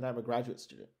considering that I'm a graduate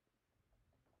student.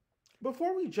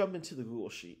 Before we jump into the Google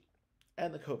Sheet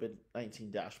and the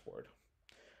COVID-19 dashboard,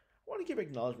 I want to give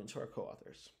acknowledgement to our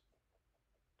co-authors.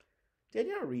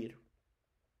 Danielle Reed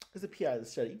is the PI of the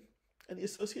study and the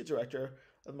Associate Director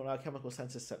of the Monochemical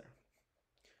Census Center.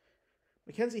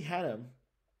 Mackenzie Hannum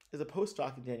is a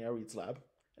postdoc in Danielle Reed's lab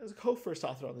and is a co-first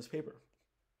author on this paper.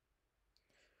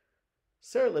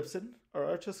 Sarah Lipson,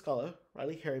 Ararcha Scala,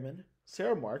 Riley Harriman,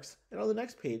 Sarah Marks, and on the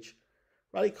next page,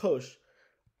 Riley Koch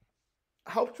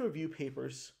helped review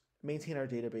papers, maintain our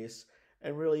database,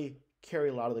 and really carry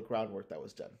a lot of the groundwork that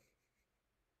was done.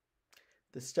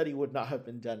 The study would not have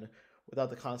been done without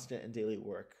the constant and daily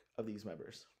work of these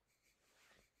members.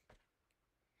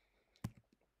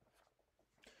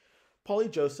 Polly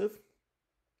Joseph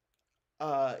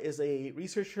is a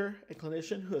researcher and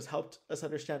clinician who has helped us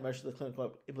understand much of the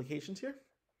clinical implications here.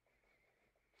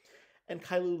 And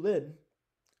Kailu Lin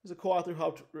is a co-author who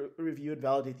helped review and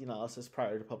validate the analysis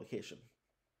prior to publication.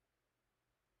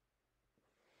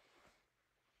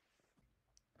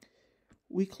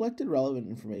 We collected relevant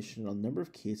information on the number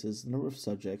of cases, the number of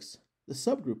subjects, the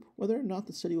subgroup, whether or not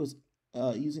the study was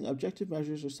using objective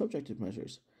measures or subjective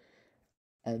measures,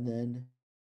 and then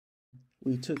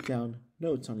we took down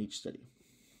notes on each study.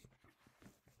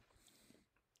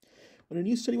 When a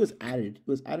new study was added, it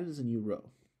was added as a new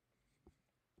row.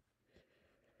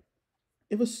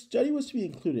 If a study was to be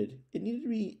included, it needed to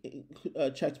be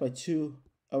checked by two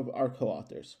of our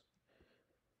co-authors.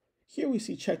 Here we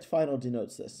see checked final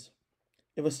denotes this.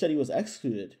 If a study was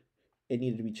excluded, it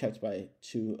needed to be checked by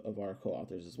two of our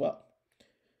co-authors as well.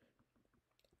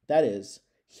 That is,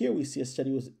 here we see a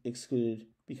study was excluded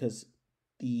because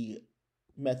the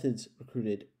methods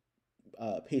recruited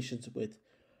patients with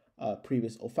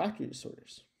previous olfactory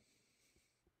disorders.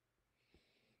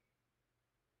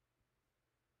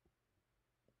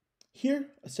 Here,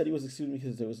 a study was excluded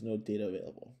because there was no data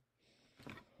available.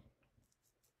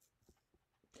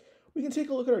 We can take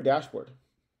a look at our dashboard.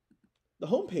 The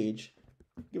home page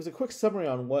gives a quick summary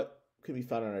on what can be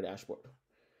found on our dashboard.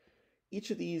 Each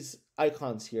of these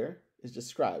icons here is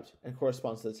described and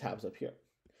corresponds to the tabs up here.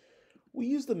 We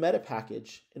use the meta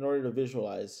package in order to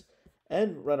visualize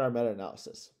and run our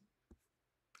meta-analysis.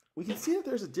 We can see that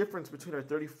there's a difference between our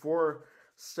 34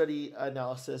 study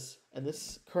analysis and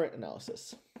this current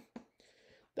analysis.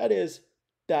 That is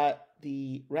that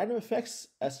the random effects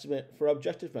estimate for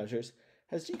objective measures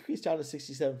has decreased down to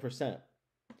 67%,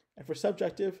 and for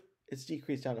subjective, it's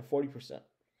decreased down to 40%.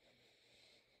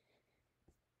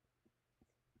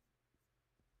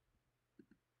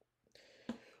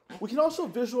 We can also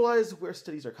visualize where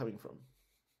studies are coming from.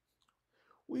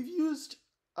 We've used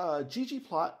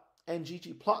ggplot and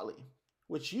ggplotly,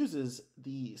 which uses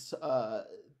the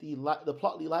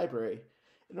Plotly library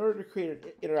in order to create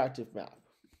an interactive map.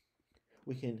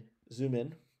 We can zoom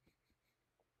in.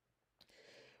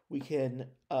 We can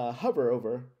hover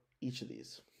over each of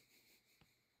these.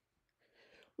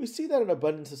 We see that an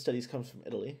abundance of studies comes from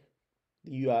Italy,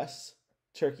 the US,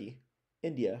 Turkey,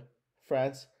 India,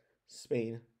 France,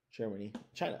 Spain, Germany,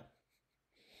 China.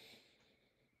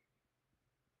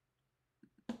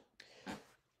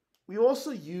 We also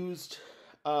used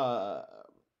HTML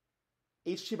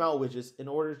widgets in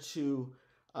order to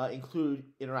include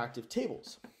interactive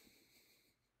tables.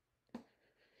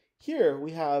 Here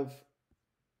we have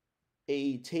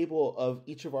a table of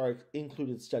each of our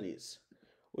included studies,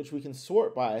 which we can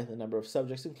sort by the number of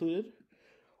subjects included,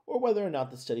 or whether or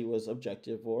not the study was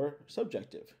objective or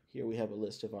subjective. Here we have a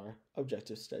list of our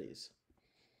objective studies.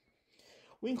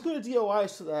 We include a DOI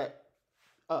so that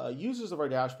users of our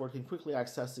dashboard can quickly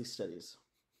access these studies.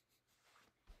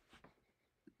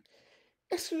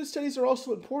 Excluded studies are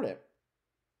also important.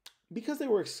 Because they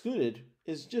were excluded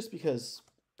is just because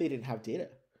they didn't have data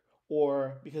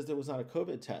or because there was not a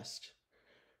COVID test.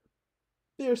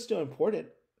 They are still important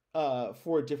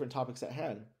for different topics at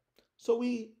hand. So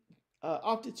we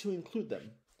opted to include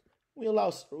them. We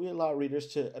allow readers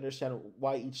to understand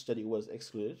why each study was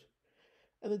excluded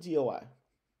and the DOI,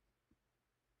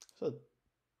 so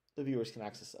the viewers can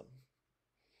access them.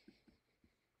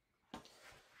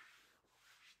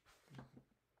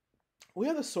 We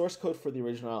have the source code for the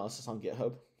original analysis on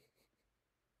GitHub,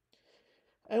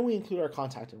 and we include our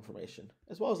contact information,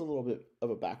 as well as a little bit of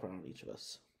a background on each of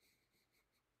us.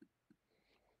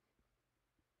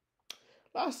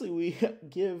 Lastly, we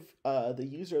give the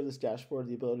user of this dashboard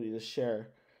the ability to share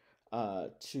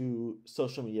to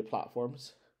social media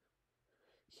platforms.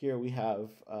 Here we have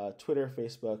Twitter,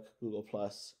 Facebook, Google+,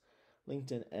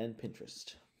 LinkedIn, and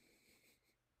Pinterest.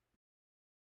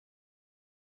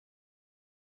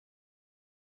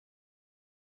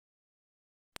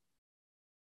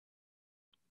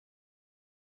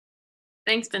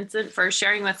 Thanks, Vincent, for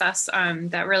sharing with us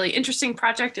that really interesting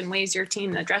project and ways your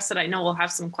team addressed it. I know we'll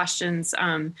have some questions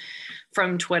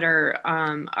from Twitter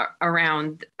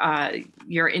around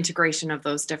your integration of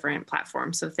those different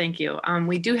platforms. So thank you.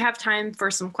 We do have time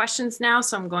for some questions now,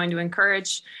 so I'm going to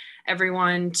encourage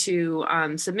everyone to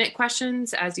submit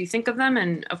questions as you think of them.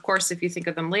 And of course, if you think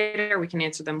of them later, we can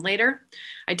answer them later.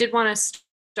 I did want to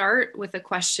start with a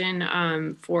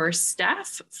question for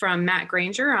Steph from Matt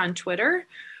Granger on Twitter.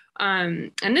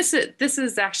 And this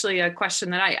is actually a question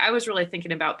that I was really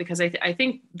thinking about, because I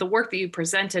think the work that you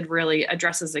presented really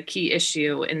addresses a key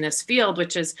issue in this field,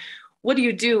 which is, what do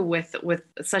you do with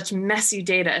such messy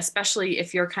data, especially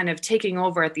if you're kind of taking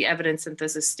over at the evidence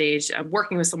synthesis stage,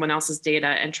 working with someone else's data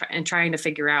and trying to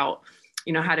figure out,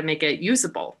 you know, how to make it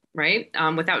usable, right?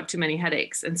 Without too many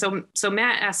headaches. And so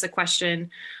Matt asked a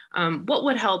question, what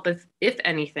would help, if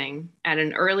anything, at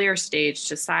an earlier stage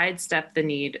to sidestep the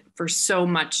need for so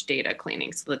much data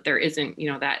cleaning so that there isn't,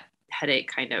 you know, that headache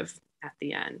kind of at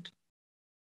the end?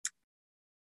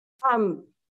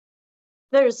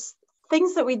 There's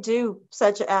things that we do,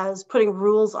 such as putting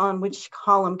rules on which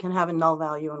column can have a null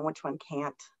value and which one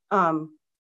can't. And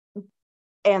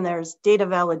there's data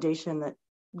validation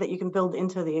that you can build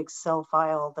into the Excel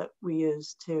file that we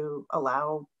use to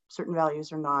allow certain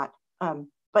values or not.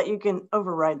 But you can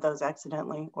override those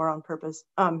accidentally or on purpose.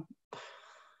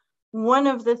 One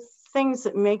of the things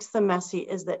that makes them messy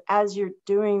is that as you're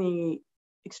doing the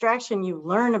extraction, you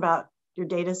learn about your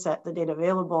data set, the data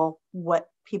available, what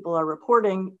people are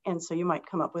reporting. And so you might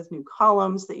come up with new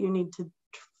columns that you need to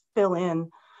fill in,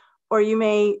 or you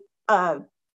may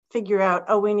figure out,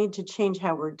 oh, we need to change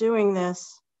how we're doing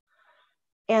this.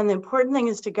 And the important thing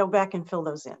is to go back and fill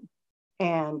those in.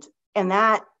 And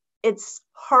that it's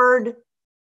hard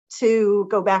to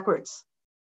go backwards.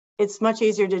 It's much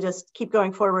easier to just keep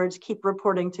going forwards, keep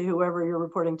reporting to whoever you're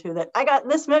reporting to that I got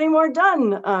this many more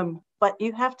done. But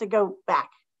you have to go back.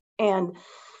 And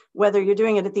whether you're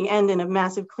doing it at the end in a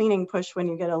massive cleaning push when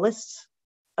you get a list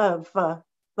of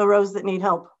the rows that need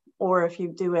help, or if you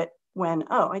do it when,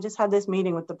 oh, I just had this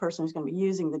meeting with the person who's going to be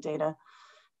using the data,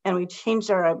 and we changed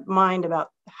our mind about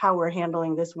how we're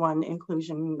handling this one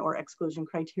inclusion or exclusion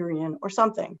criterion or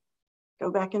something. Go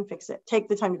back and fix it. Take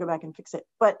the time to go back and fix it.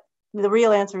 But the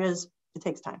real answer is it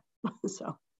takes time.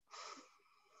 So.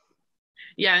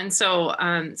 Yeah, and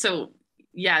so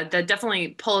yeah, that definitely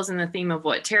pulls in the theme of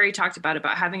what Terry talked about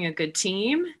having a good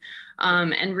team,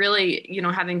 and really, you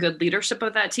know, having good leadership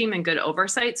of that team and good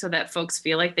oversight so that folks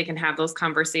feel like they can have those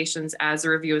conversations as the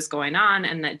review is going on,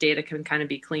 and that data can kind of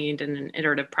be cleaned in an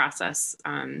iterative process.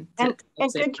 And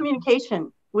good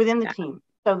communication within the team,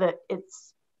 so that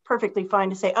it's perfectly fine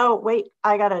to say, oh, wait,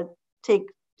 I got to take,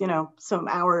 you know, some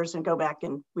hours and go back,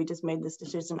 and we just made this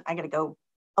decision. I got to go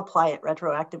apply it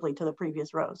retroactively to the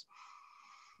previous rows.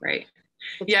 Right.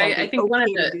 Yeah, I think one of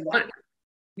the,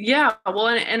 yeah, well,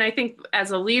 and I think as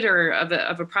a leader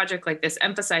of a project like this,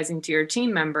 emphasizing to your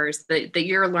team members that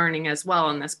you're learning as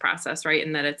well in this process, right?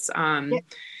 And that it's that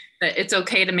it's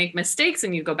okay to make mistakes,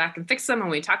 and you go back and fix them, and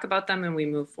we talk about them, and we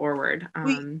move forward.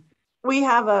 We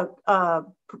have a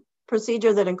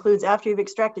procedure that includes, after you've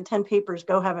extracted 10 papers,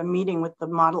 go have a meeting with the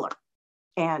modeler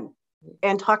and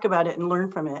talk about it and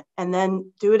learn from it, and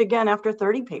then do it again after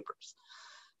 30 papers.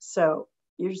 So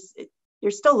you're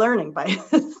still learning by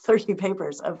 30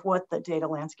 papers of what the data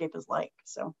landscape is like.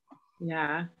 So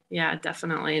yeah,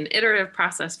 definitely an iterative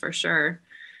process for sure.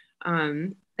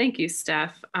 Thank you,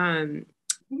 Steph.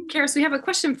 Charis, we have a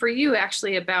question for you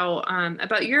actually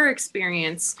about your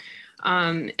experience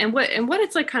and what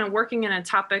it's like kind of working in a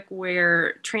topic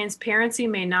where transparency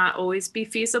may not always be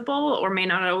feasible or may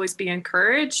not always be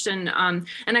encouraged. And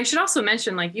I should also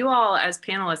mention, like, you all as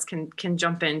panelists can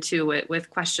jump into it with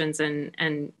questions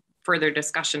and further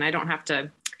discussion. I don't have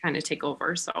to kind of take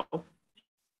over. So.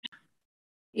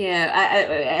 Yeah,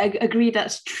 I agree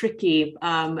that's tricky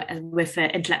with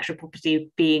intellectual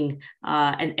property being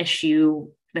an issue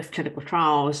with clinical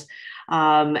trials.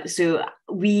 So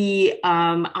we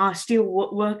are still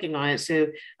working on it. So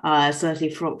certainly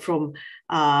from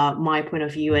my point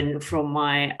of view and from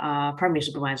my primary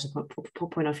supervisor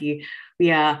point of view,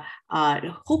 we are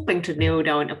hoping to nail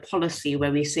down a policy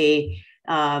where we say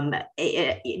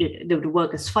the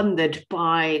work is funded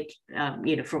by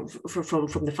from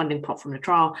the funding pot from the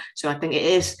trial. So I think it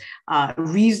is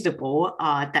reasonable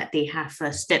that they have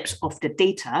steps of the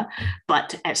data,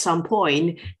 but at some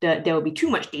point there will be too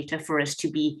much data for us to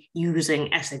be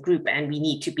using as a group, and we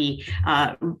need to be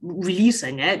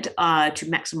releasing it to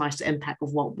maximize the impact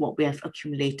of what we have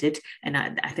accumulated. And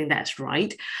I think that's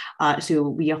right. So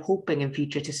we are hoping in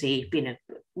future to say,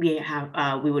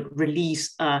 we would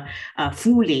release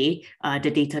fully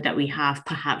the data that we have,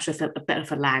 perhaps with a bit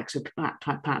of a lag, so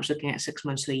perhaps looking at 6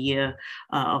 months to a year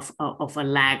of a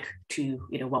lag to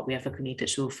what we have accumulated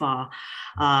so far.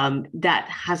 That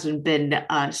hasn't been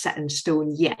set in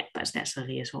stone yet, but that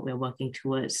certainly is what we're working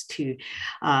towards too.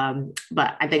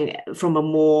 But I think from a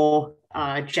more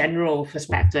general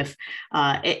perspective,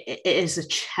 it is a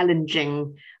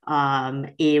challenging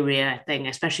area, I think,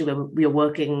 especially when we are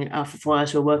working for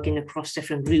us, we're working across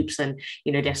different groups, and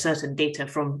there's certain data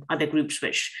from other groups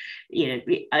which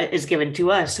is given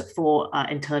to us for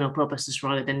internal purposes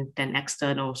rather than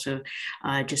external. So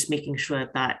just making sure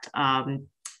that there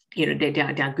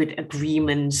are good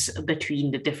agreements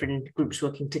between the different groups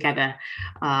working together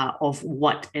of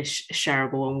what is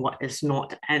shareable and what is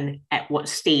not, and at what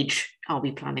stage are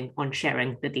we planning on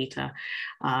sharing the data.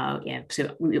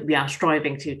 So we are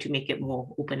striving to make it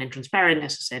more open and transparent,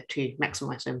 as I said, to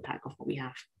maximize the impact of what we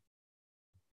have.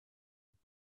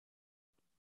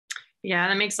 Yeah,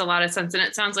 that makes a lot of sense. And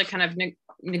it sounds like kind of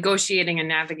negotiating and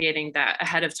navigating that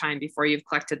ahead of time before you've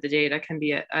collected the data can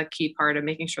be a key part of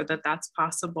making sure that that's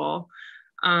possible.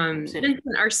 Vincent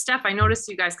or Steph, I noticed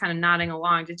you guys kind of nodding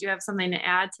along. Did you have something to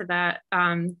add to that?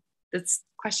 This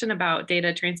question about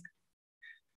data transfer?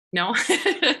 No?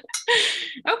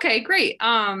 Okay, great.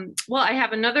 Well, I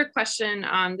have another question.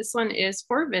 This one is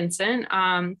for Vincent,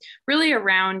 really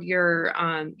around your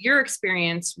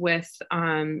experience with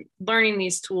learning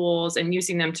these tools and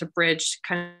using them to bridge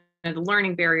kind of the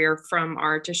learning barrier from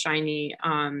R to Shiny,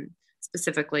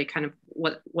 specifically kind of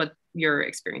what your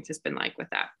experience has been like with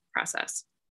that process.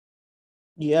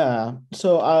 Yeah,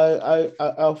 so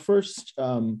I'll first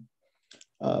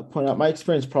point out my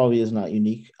experience probably is not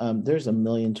unique. There's a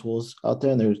million tools out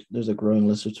there, and there's a growing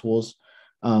list of tools.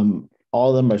 All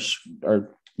of them are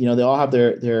they all have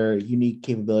their unique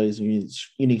capabilities and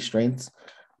unique strengths.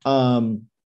 Yeah,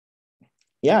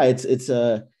 it's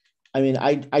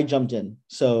I jumped in,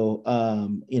 so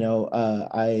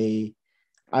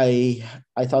I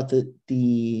thought that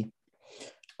the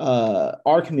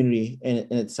our community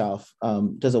in itself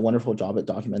does a wonderful job at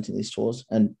documenting these tools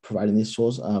and providing these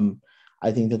tools.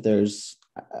 I think that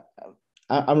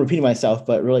I'm repeating myself,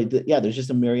 but really, there's just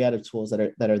a myriad of tools that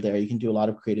are there. You can do a lot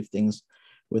of creative things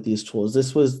with these tools.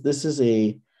 This is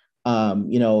in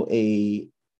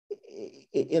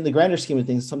the grander scheme of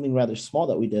things, something rather small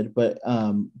that we did, but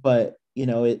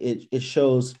it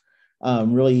shows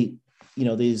really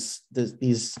these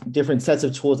different sets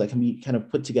of tools that can be kind of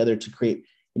put together to create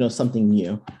something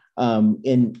new.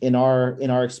 In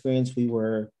our experience, we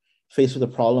were faced with a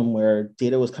problem where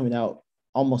data was coming out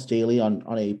almost daily on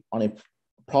a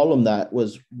problem that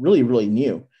was really, really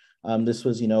new. This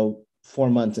was 4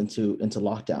 months into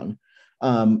lockdown,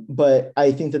 but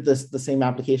I think that the same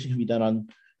application can be done on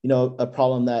a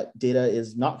problem that data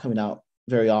is not coming out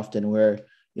very often, where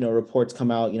reports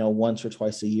come out once or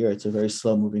twice a year. It's a very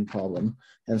slow moving problem,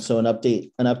 and so an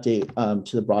update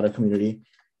to the broader community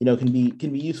can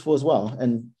be useful as well.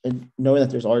 And knowing that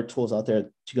there's other tools out there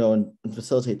to go and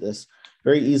facilitate this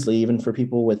very easily, even for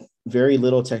people with very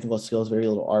little technical skills, very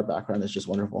little R background, is just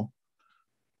wonderful.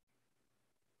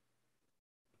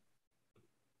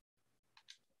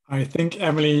 I think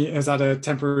Emily has had a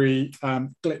temporary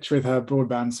glitch with her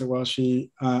broadband, so while she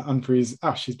unfreezes,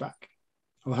 she's back.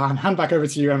 I'll hand back over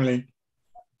to you, Emily.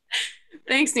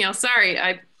 Thanks, Neil. Sorry,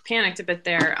 I panicked a bit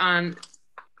there.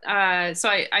 So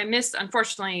I missed,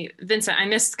 unfortunately, Vincent, I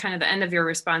missed kind of the end of your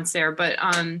response there, but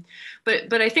I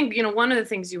think, one of the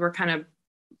things you were kind of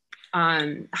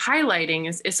highlighting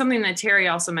is something that Terry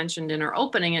also mentioned in her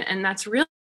opening, and that's really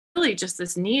just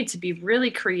this need to be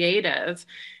really creative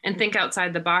and think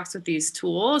outside the box with these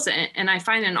tools. And I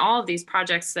find in all of these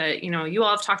projects that, you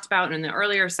all have talked about in the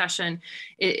earlier session,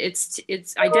 it's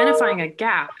identifying a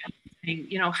gap.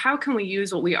 How can we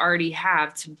use what we already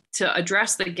have to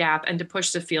address the gap and to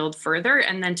push the field further,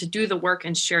 and then to do the work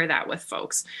and share that with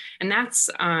folks. And that's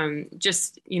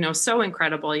just, so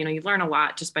incredible. You learn a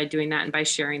lot just by doing that and by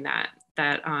sharing that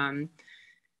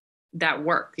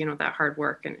work, that hard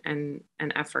work and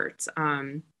efforts.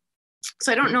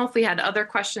 So I don't know if we had other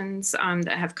questions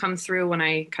that have come through when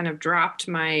I kind of dropped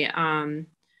my,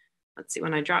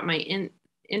 when I dropped my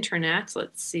internet.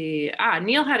 Let's see.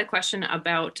 Neil had a question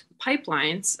about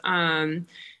pipelines,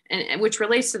 and which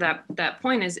relates to that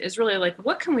point is really like,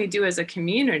 what can we do as a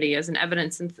community, as an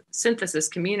evidence synthesis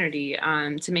community,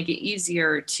 to make it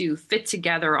easier to fit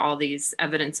together all these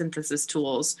evidence synthesis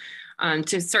tools,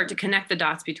 to start to connect the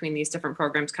dots between these different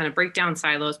programs, kind of break down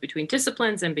silos between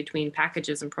disciplines and between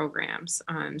packages and programs.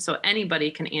 So anybody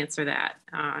can answer that.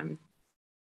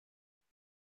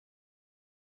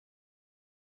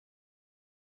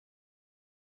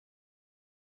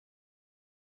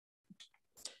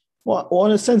 Well,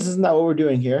 in a sense, isn't that what we're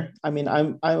doing here? I mean,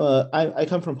 I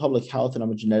come from public health and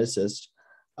I'm a geneticist.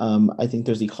 I think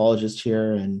there's ecologists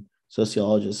here and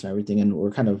sociologists and everything, and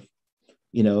we're kind of,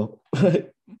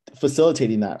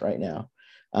 facilitating that right now.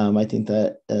 I think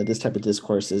that this type of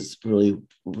discourse is really,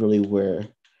 really where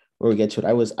we get to it.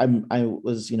 I was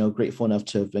grateful enough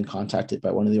to have been contacted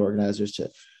by one of the organizers to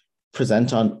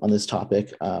present on this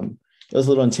topic. It was a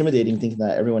little intimidating thinking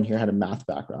that everyone here had a math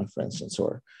background, for instance,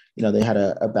 or they had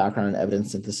a background in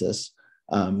evidence synthesis.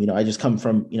 I just come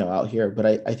from out here, but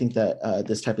I think that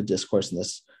this type of discourse and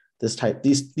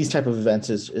these type of events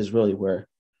is really where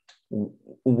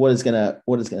what is gonna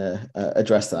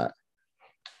address that.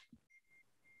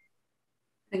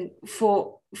 And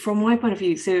from my point of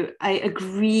view, so I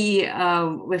agree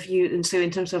with you. And so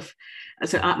in terms of,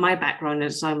 my background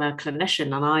is I'm a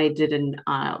clinician, and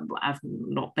I've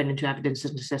not been into evidence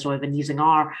synthesis or even using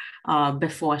R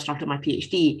before I started my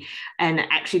PhD. And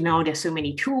actually now there's so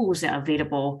many tools that are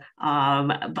available,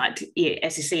 but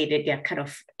as you say, they're kind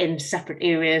of in separate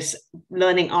areas.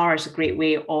 Learning R is a great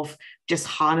way of just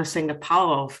harnessing the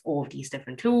power of all of these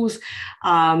different tools.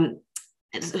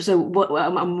 So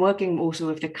I'm working also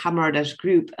with the Camarades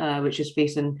group, which is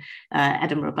based in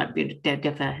Edinburgh, but they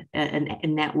have a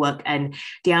network, and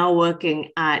they are working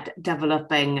at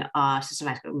developing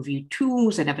systematic review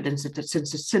tools and evidence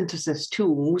synthesis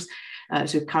tools.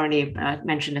 So currently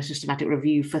mentioned a systematic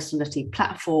review facility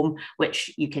platform,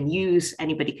 which you can use,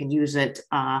 anybody can use it,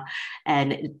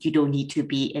 and you don't need to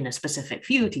be in a specific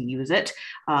field to use it.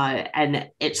 And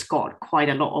it's got quite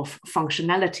a lot of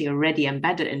functionality already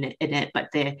embedded in it, but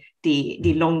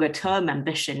the longer term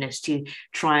ambition is to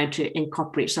try to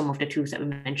incorporate some of the tools that we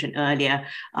mentioned earlier.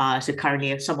 So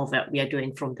currently some of it we are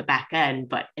doing from the back end,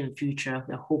 but in future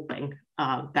we're hoping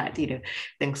that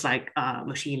things like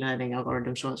machine learning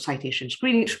algorithms or citation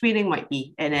screening might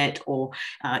be in it, or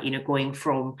going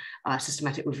from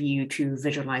systematic review to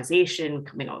visualization,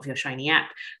 coming out of your Shiny app.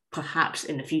 Perhaps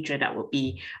in the future that will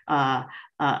be a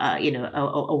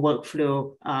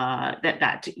workflow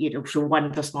that so one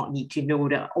does not need to know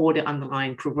all the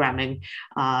underlying programming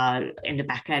in the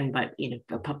back end, but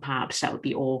perhaps that would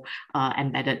be all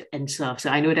embedded in Surf. So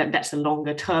I know that that's a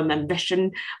longer term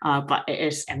ambition, but it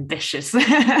is ambitious.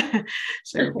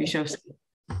 So we shall see.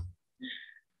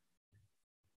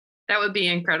 That would be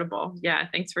incredible. Yeah,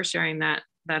 thanks for sharing that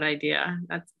idea.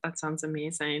 That sounds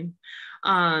amazing.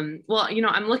 Well,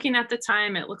 I'm looking at the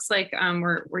time. It looks like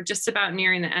we're just about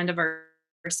nearing the end of our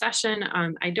session.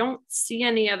 I don't see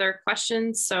any other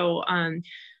questions. So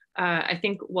I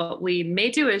think what we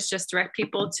may do is just direct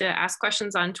people to ask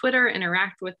questions on Twitter,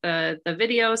 interact with the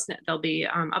videos. They'll be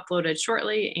uploaded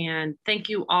shortly. And thank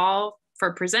you all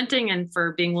for presenting and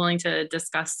for being willing to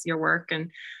discuss your work,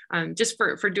 and just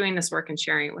for doing this work and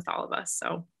sharing it with all of us.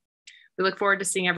 So we look forward to seeing everyone.